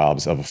main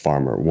jobs of a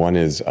farmer. One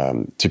is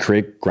to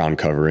create ground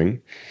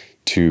covering,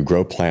 to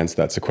grow plants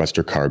that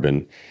sequester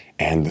carbon,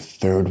 and the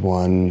third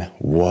one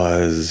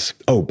was,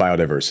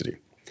 biodiversity.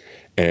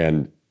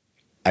 And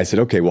I said,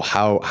 okay, well,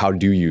 how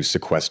do you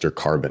sequester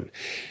carbon?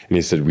 And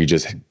he said, we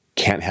just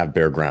can't have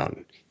bare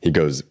ground. He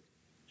goes,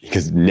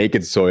 because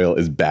naked soil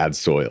is bad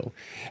soil.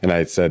 And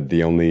I said,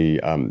 the only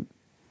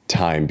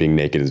time being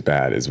naked is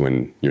bad is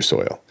when you're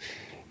soil.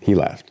 He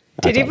laughed.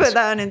 Did you put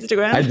that on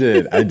Instagram?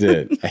 I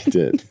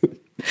did.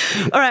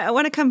 All right, I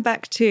want to come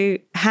back to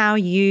how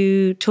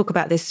you talk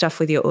about this stuff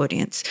with your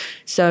audience.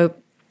 So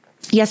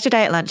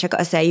yesterday at lunch, I got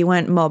to say, you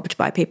weren't mobbed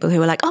by people who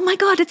were like, oh my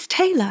God, it's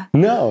Taylor.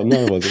 No,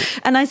 it wasn't.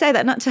 And I say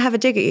that not to have a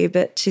dig at you,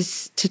 but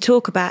to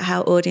talk about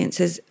how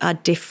audiences are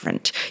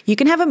different. You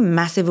can have a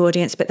massive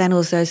audience, but then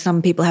also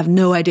some people have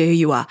no idea who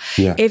you are.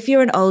 Yeah. If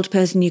you're an old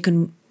person, you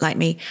can, like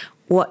me,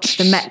 watch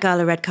the Met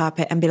Gala red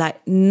carpet and be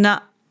like,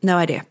 no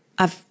idea.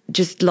 I've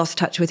just lost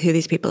touch with who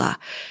these people are.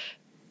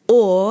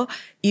 Or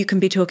you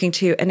can be talking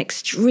to an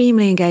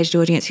extremely engaged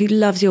audience who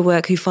loves your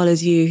work, who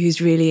follows you,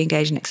 who's really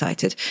engaged and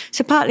excited.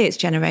 So partly it's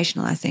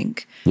generational, I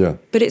think. Yeah.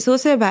 But it's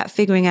also about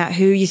figuring out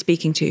who you're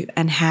speaking to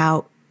and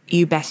how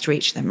you best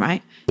reach them,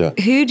 right? Yeah.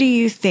 Who do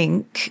you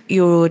think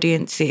your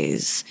audience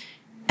is,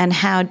 and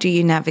how do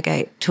you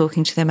navigate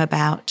talking to them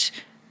about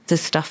the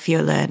stuff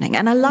you're learning?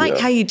 And I like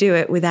how you do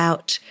it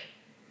without,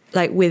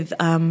 like, with,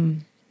 I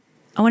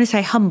want to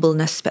say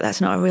humbleness, but that's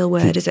not a real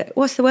word, is it?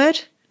 What's the word?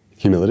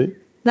 Humility?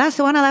 That's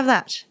the one. I love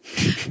that.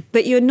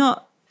 But you're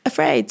not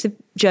afraid to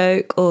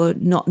joke or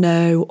not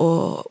know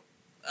or,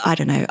 I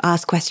don't know,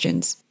 ask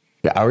questions.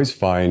 Yeah, I always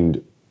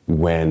find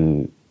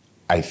when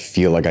I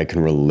feel like I can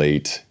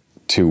relate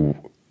to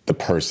the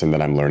person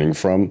that I'm learning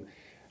from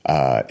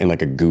in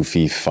like a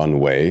goofy, fun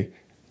way,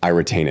 I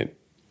retain it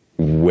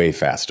way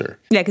faster.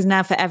 Yeah, because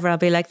now forever I'll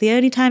be like, the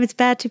only time it's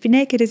bad to be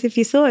naked is if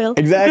you soil.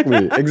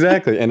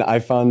 Exactly. And I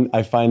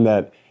find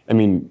that, I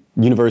mean,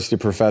 university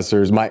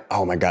professors,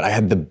 oh my God, I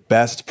had the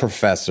best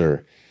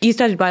professor. You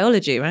studied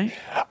biology, right?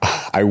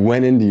 I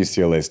went into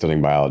UCLA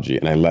studying biology,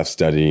 and I left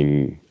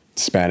studying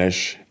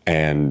Spanish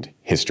and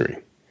history.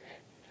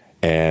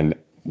 And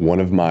one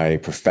of my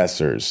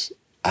professors,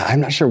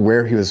 I'm not sure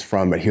where he was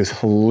from, but he was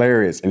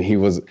hilarious. And he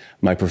was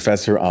my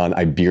professor on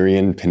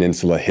Iberian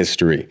Peninsula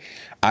history.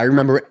 I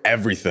remember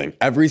everything,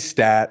 every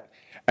stat,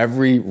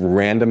 every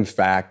random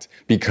fact,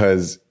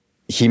 because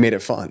he made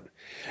it fun.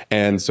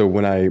 And so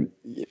when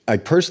I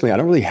personally, I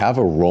don't really have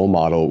a role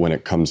model when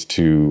it comes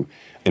to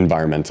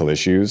environmental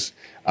issues.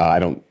 I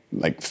don't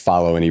like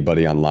follow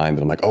anybody online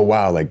that I'm like, oh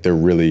wow, like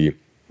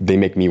they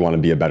make me want to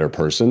be a better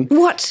person.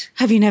 What?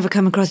 Have you never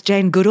come across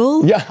Jane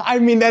Goodall? Yeah, I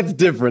mean, that's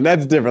different.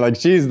 Like,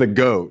 she's the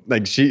GOAT.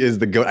 Like, she is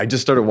the GOAT. I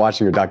just started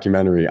watching her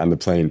documentary on the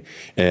plane,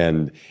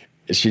 and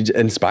she's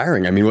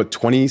inspiring. I mean,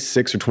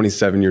 26 or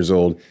 27 years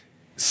old,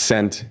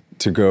 sent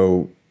to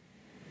go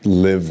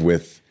live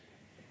with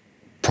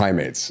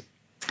primates.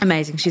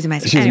 Amazing. She's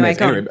amazing. Anyway,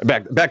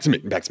 back to me.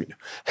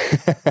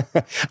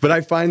 But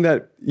I find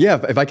that,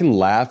 if I can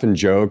laugh and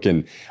joke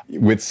and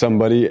with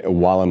somebody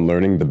while I'm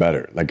learning, the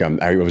better. Like,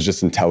 I was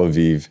just in Tel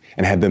Aviv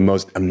and had the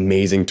most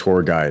amazing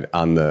tour guide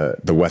on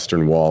the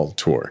Western Wall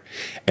tour.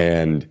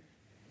 And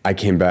I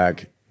came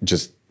back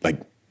just like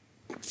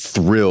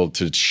thrilled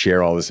to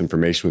share all this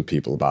information with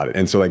people about it.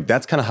 And so like,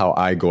 that's kind of how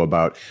I go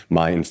about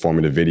my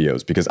informative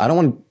videos, because I don't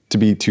want to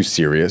be too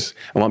serious.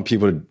 I want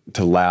people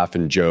to laugh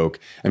and joke.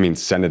 I mean,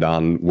 send it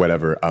on,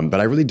 whatever.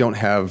 But I really don't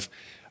have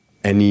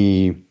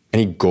any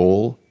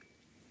goal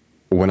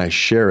when I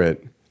share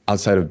it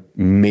outside of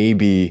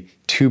maybe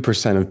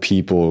 2% of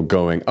people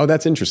going, oh,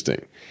 that's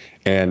interesting.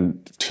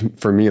 And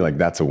for me, like,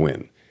 that's a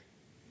win.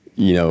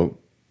 You know,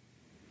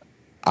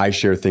 I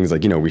share things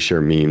like, we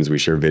share memes, we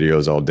share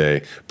videos all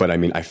day. But I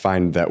mean, I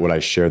find that what I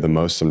share the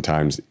most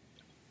sometimes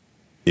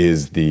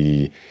is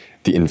the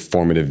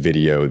informative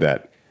video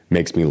that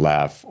makes me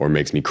laugh or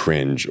makes me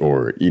cringe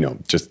or,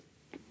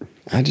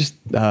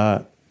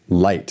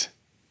 light.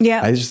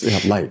 Yeah. I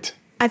just light.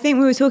 I think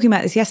we were talking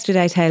about this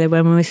yesterday, Taylor,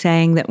 when we were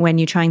saying that when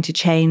you're trying to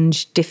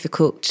change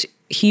difficult,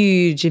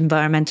 huge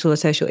environmental or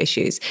social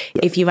issues,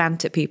 if you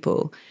rant at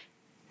people,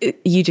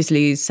 you just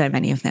lose so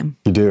many of them.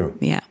 You do.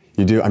 Yeah.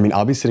 You do. I mean,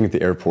 I'll be sitting at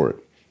the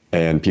airport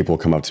and people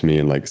come up to me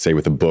and like say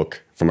with a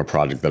book from a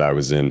project that I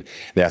was in,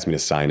 they ask me to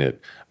sign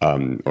it,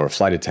 or a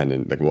flight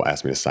attendant will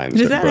ask me to sign it.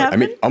 Does that happen? I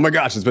mean, oh my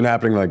gosh, it's been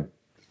happening like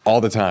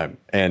all the time.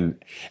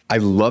 And I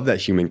love that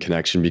human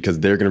connection because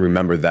they're going to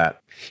remember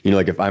that.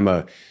 Like if I'm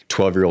a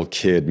 12-year-old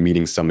kid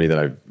meeting somebody that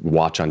I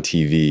watch on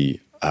TV,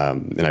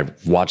 and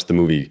I've watched the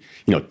movie,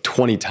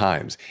 20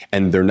 times,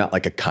 and they're not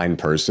like a kind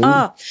person.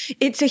 Oh,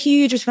 it's a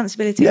huge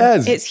responsibility.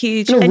 Yes. It's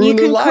huge. And you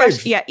can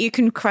crush, you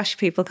can crush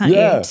people, can't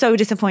you? So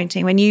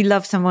disappointing when you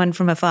love someone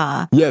from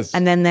afar. Yes.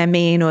 And then they're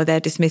mean or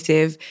they're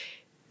dismissive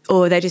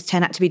or they just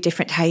turn out to be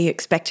different to how you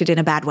expected in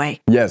a bad way.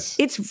 Yes.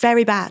 It's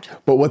very bad.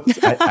 But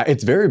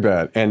it's very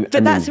bad.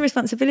 But that's a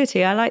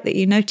responsibility. I like that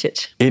you note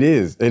it. It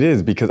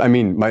is because I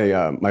mean,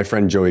 my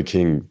friend Joey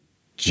King,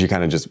 she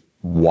kind of just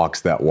walks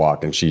that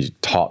walk, and she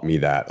taught me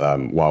that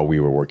while we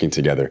were working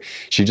together.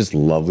 She's just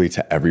lovely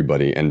to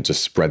everybody and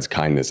just spreads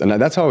kindness. And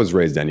that's how I was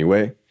raised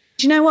anyway.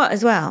 Do you know what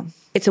as well?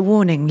 It's a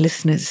warning,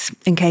 listeners,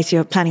 in case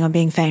you're planning on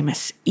being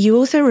famous. You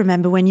also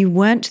remember when you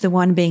weren't the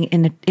one being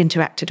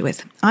interacted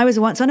with. I was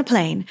once on a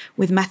plane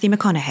with Matthew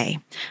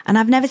McConaughey, and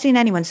I've never seen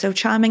anyone so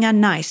charming and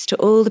nice to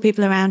all the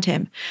people around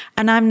him.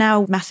 And I'm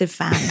now a massive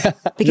fan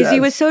because he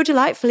was so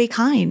delightfully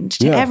kind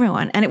to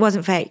everyone, and it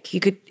wasn't fake.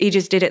 He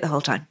just did it the whole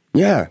time.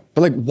 Yeah,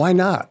 but like, why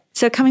not?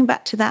 So coming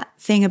back to that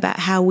thing about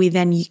how we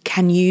then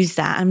can use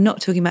that, I'm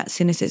not talking about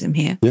cynicism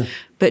here,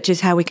 but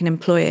just how we can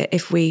employ it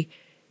if we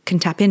can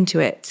tap into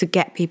it to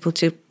get people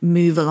to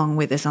move along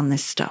with us on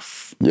this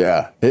stuff.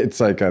 Yeah,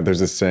 it's like there's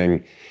this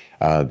saying,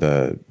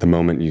 the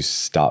moment you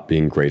stop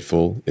being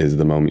grateful is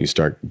the moment you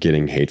start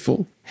getting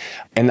hateful.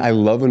 And I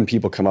love when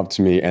people come up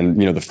to me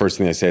and, the first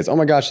thing they say is, oh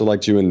my gosh, I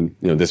liked you in,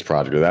 this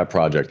project or that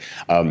project.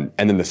 And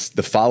then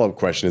the follow-up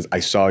question is, I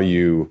saw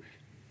you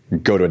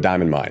go to a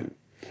diamond mine.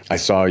 I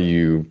saw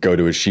you go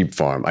to a sheep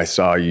farm. I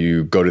saw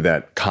you go to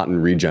that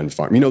cotton regen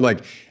farm.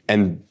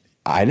 And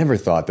I never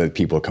thought that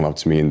people would come up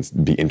to me and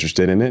be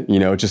interested in it.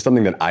 It's just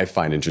something that I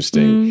find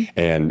interesting.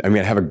 And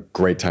I have a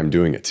great time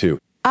doing it too.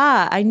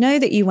 I know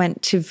that you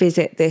went to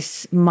visit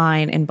this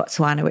mine in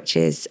Botswana, which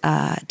is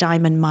a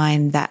diamond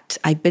mine that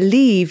I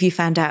believe you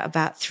found out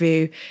about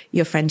through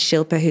your friend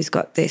Shilpa, who's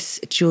got this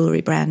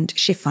jewelry brand,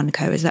 Chiffon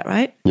Co. Is that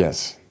right?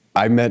 Yes.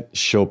 I met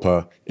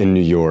Shilpa in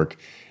New York,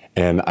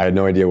 and I had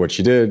no idea what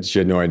she did. She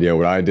had no idea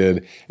what I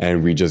did.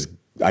 And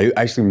I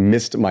actually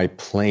missed my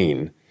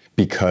plane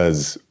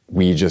because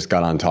we just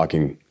got on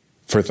talking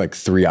for like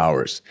 3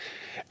 hours.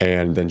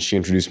 And then she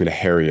introduced me to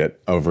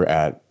Harriet over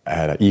at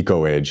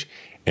Eco Age.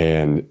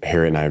 And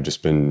Harriet and I have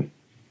just been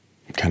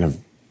kind of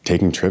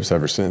taking trips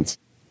ever since.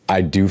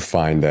 I do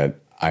find that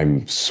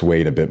I'm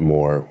swayed a bit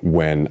more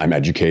when I'm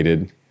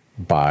educated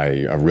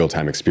by a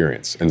real-time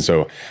experience. And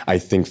so I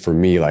think for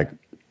me, like,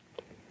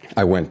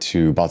 I went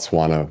to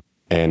Botswana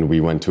and we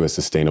went to a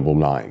sustainable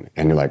mine.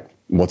 And you're like,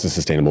 what's a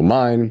sustainable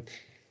mine?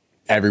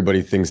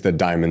 Everybody thinks that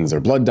diamonds are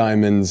blood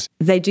diamonds.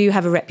 They do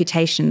have a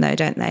reputation, though,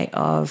 don't they,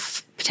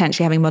 of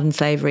potentially having modern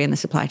slavery in the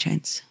supply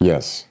chains?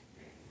 Yes.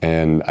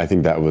 And I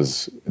think that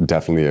was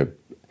definitely a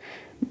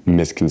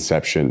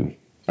misconception,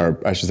 or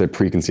I should say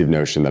preconceived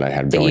notion that I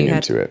had going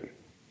into it.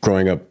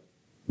 Growing up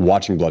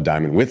watching Blood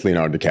Diamond with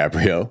Leonardo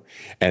DiCaprio,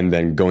 and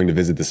then going to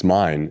visit this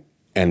mine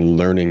and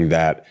learning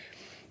that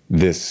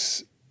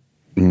this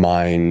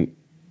mine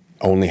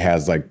only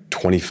has like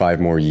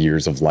 25 more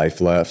years of life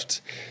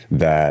left,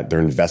 that they're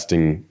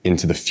investing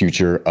into the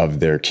future of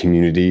their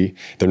community.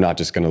 They're not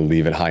just going to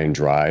leave it high and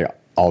dry.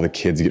 All the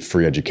kids get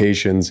free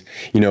educations,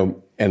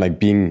 and like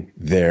being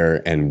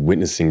there and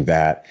witnessing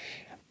that.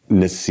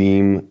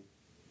 Nassim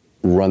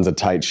runs a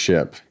tight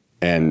ship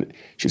and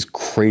she's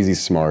crazy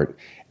smart.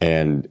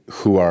 And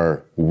who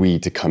are we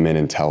to come in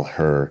and tell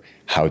her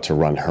how to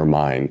run her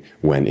mine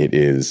when it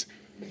is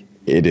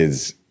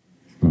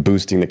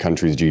boosting the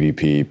country's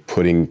GDP,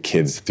 putting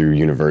kids through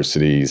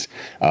universities,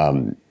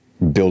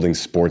 building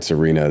sports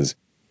arenas.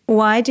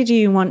 Why did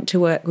you want to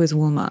work with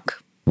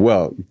Woolmark?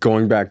 Well,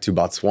 going back to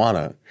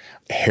Botswana,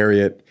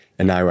 Harriet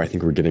and I were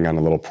getting on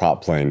a little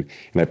prop plane,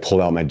 and I pulled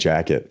out my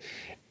jacket,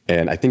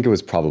 and I think it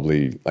was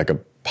probably like a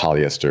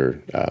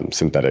polyester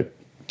synthetic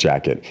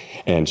jacket.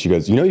 And she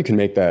goes, you can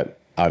make that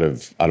out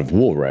of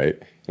wool, right?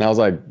 And I was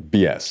like,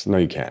 BS, no,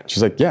 you can't.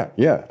 She's like, yeah.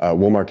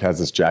 Woolmark has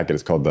this jacket.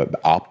 It's called the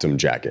Optum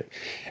jacket.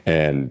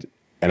 And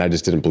I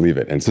just didn't believe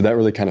it. And so that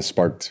really kind of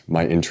sparked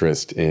my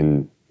interest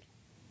in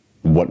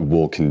what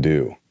wool can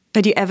do.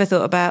 Had you ever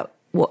thought about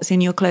what's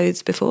in your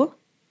clothes before?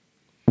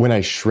 When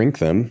I shrink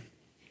them,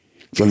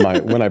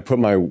 when I put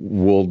my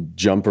wool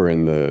jumper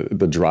in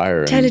the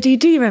dryer. Taylor, do you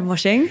do your own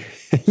washing?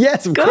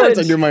 Yes, of course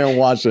I do my own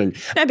washing.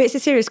 No, but it's a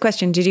serious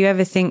question. Did you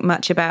ever think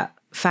much about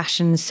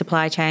fashion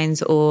supply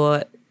chains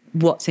or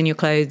what's in your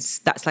clothes?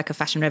 That's like a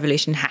fashion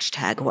revolution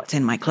hashtag, what's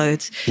in my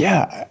clothes.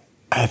 Yeah,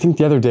 I think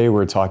the other day we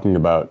were talking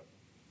about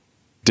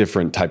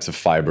different types of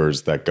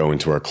fibers that go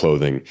into our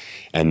clothing,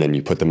 and then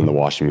you put them in the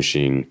washing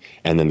machine,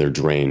 and then they're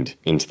drained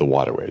into the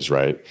waterways,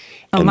 right?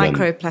 Oh,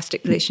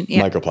 microplastic pollution.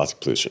 Yeah.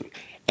 Microplastic pollution.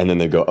 And then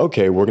they go,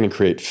 okay, we're going to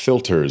create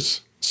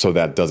filters so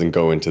that doesn't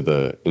go into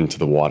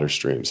the water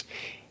streams.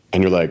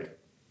 And you're like,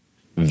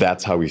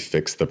 that's how we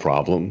fix the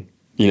problem?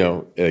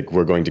 Like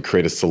we're going to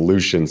create a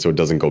solution so it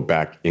doesn't go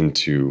back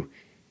into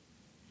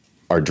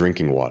our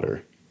drinking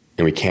water,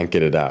 and we can't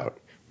get it out.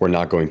 We're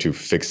not going to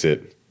fix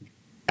it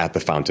at the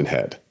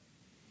fountainhead.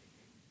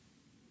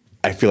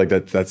 I feel like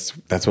that's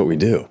what we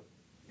do.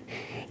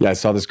 Yeah, I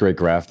saw this great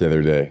graph the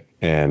other day,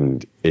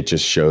 and it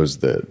just shows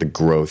the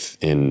growth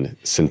in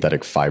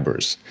synthetic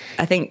fibers.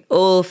 I think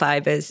all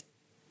fibers,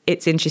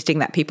 it's interesting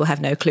that people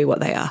have no clue what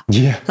they are.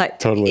 Yeah,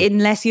 totally.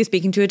 Unless you're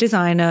speaking to a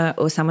designer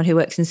or someone who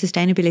works in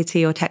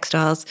sustainability or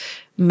textiles,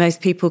 most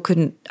people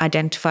couldn't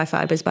identify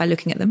fibers by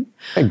looking at them.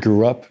 I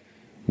grew up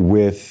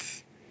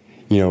with,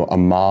 a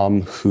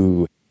mom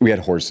who, we had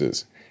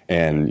horses.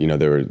 And,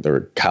 there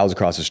were cows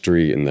across the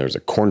street, and there's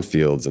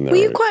cornfields. And were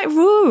you quite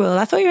rural?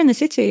 I thought you were in the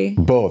city.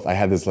 Both. I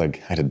had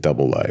a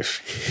double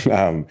life.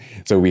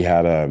 So we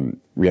had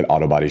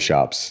auto body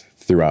shops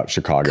throughout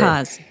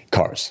Chicago.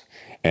 Cars.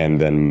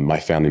 And then my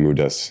family moved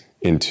us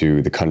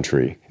into the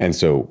country. And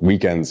so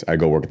weekends, I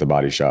go work at the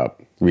body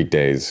shop.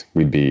 Weekdays,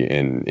 we'd be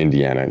in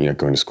Indiana,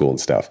 going to school and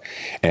stuff.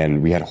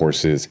 And we had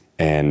horses.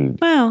 And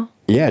wow.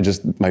 Yeah,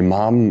 just my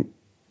mom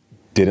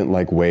didn't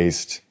like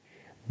waste,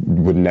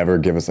 would never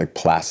give us like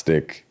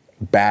plastic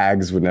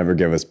bags, would never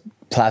give us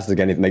plastic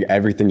anything. Like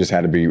everything just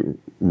had to be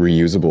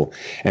reusable.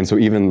 And so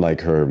even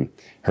like her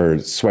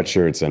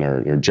sweatshirts and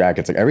her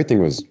jackets, like everything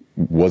was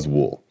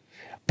wool.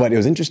 But it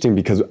was interesting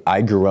because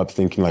I grew up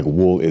thinking like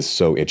wool is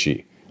so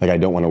itchy. Like I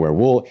don't want to wear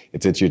wool.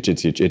 It's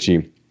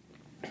itchy.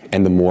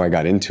 And the more I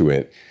got into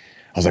it,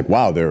 I was like,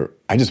 wow,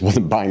 I just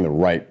wasn't buying the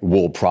right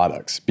wool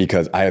products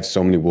because I have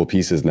so many wool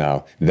pieces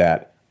now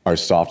that are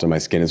soft on my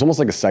skin. It's almost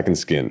like a second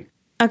skin.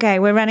 Okay,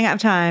 we're running out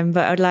of time,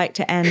 but I'd like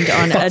to end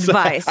on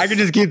advice. I could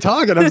just keep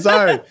talking. I'm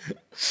sorry.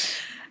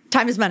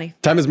 Time is money.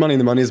 Time is money,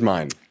 and the money is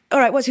mine. All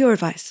right, what's your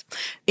advice?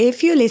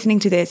 If you're listening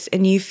to this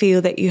and you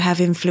feel that you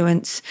have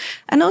influence,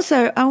 and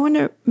also I want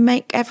to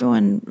make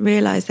everyone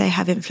realize they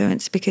have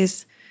influence,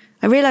 because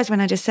I realized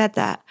when I just said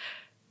that,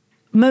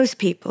 most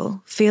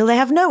people feel they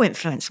have no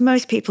influence.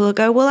 Most people will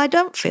go, well, I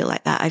don't feel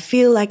like that. I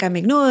feel like I'm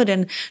ignored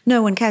and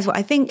no one cares what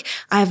I think.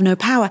 I have no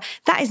power.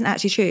 That isn't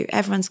actually true.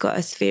 Everyone's got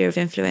a sphere of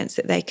influence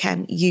that they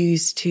can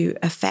use to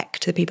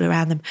affect the people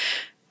around them.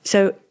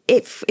 So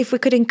if we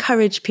could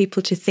encourage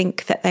people to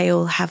think that they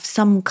all have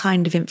some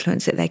kind of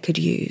influence that they could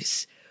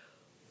use,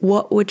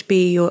 what would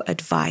be your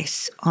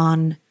advice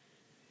on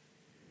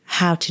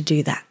how to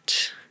do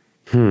that?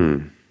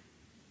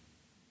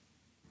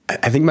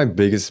 I think my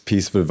biggest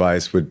piece of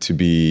advice would to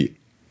be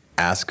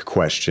ask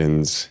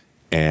questions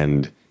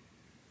and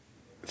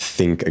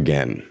think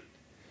again.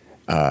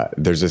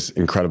 There's this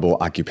incredible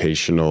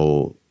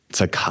occupational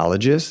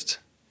psychologist.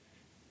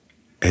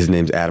 His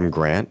name's Adam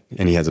Grant,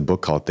 and he has a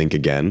book called Think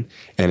Again.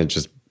 And it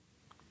just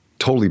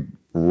totally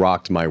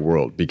rocked my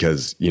world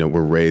because,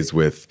 we're raised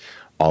with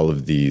all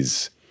of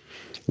these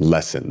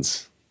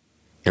lessons.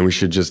 And we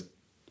should just,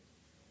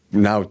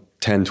 now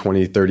 10,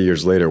 20, 30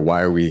 years later,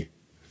 why are we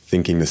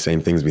thinking the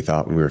same things we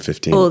thought when we were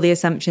 15? All the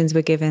assumptions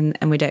we're given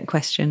and we don't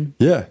question.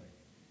 Yeah.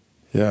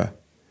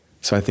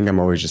 So I think I'm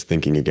always just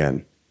thinking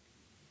again.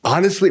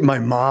 Honestly, my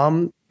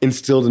mom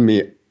instilled in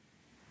me,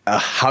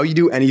 how you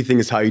do anything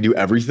is how you do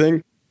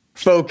everything.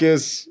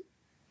 Focus,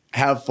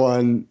 have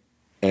fun,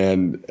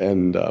 and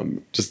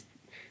just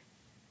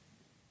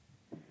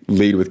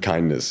lead with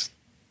kindness.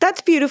 That's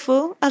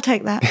beautiful. I'll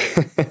take that.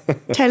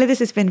 Taylor, this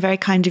has been very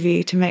kind of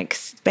you to make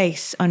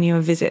space on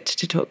your visit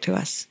to talk to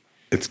us.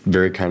 It's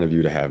very kind of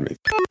you to have me.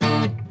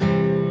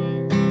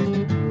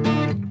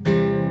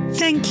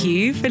 Thank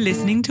you for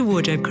listening to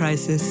Wardrobe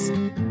Crisis.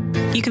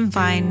 You can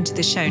find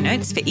the show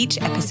notes for each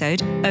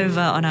episode over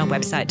on our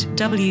website,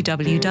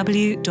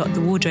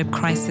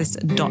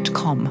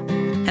 www.thewardrobecrisis.com.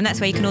 And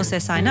that's where you can also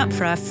sign up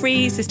for our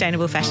free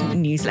sustainable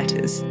fashion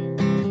newsletters.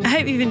 I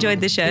hope you've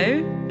enjoyed the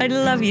show. I'd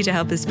love you to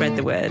help us spread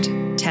the word.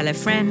 Tell a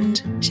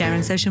friend, share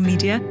on social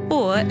media,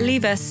 or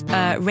leave us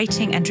a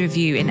rating and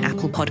review in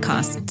Apple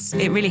Podcasts.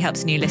 It really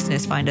helps new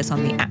listeners find us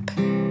on the app.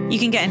 You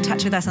can get in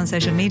touch with us on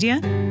social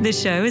media. The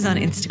show is on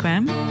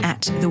Instagram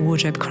at The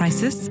Wardrobe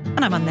Crisis,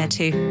 and I'm on there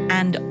too.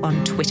 And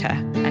on Twitter,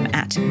 I'm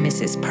at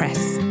Mrs.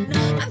 Press.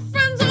 My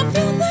friends don't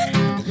feel that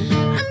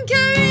I'm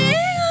carrying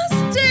a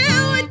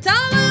still. I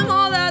tell them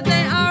all that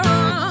they are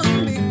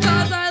wrong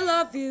because I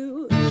love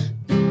you,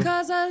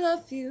 because I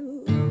love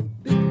you,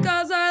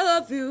 because I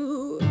love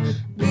you,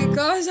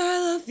 because I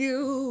love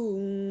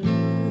you.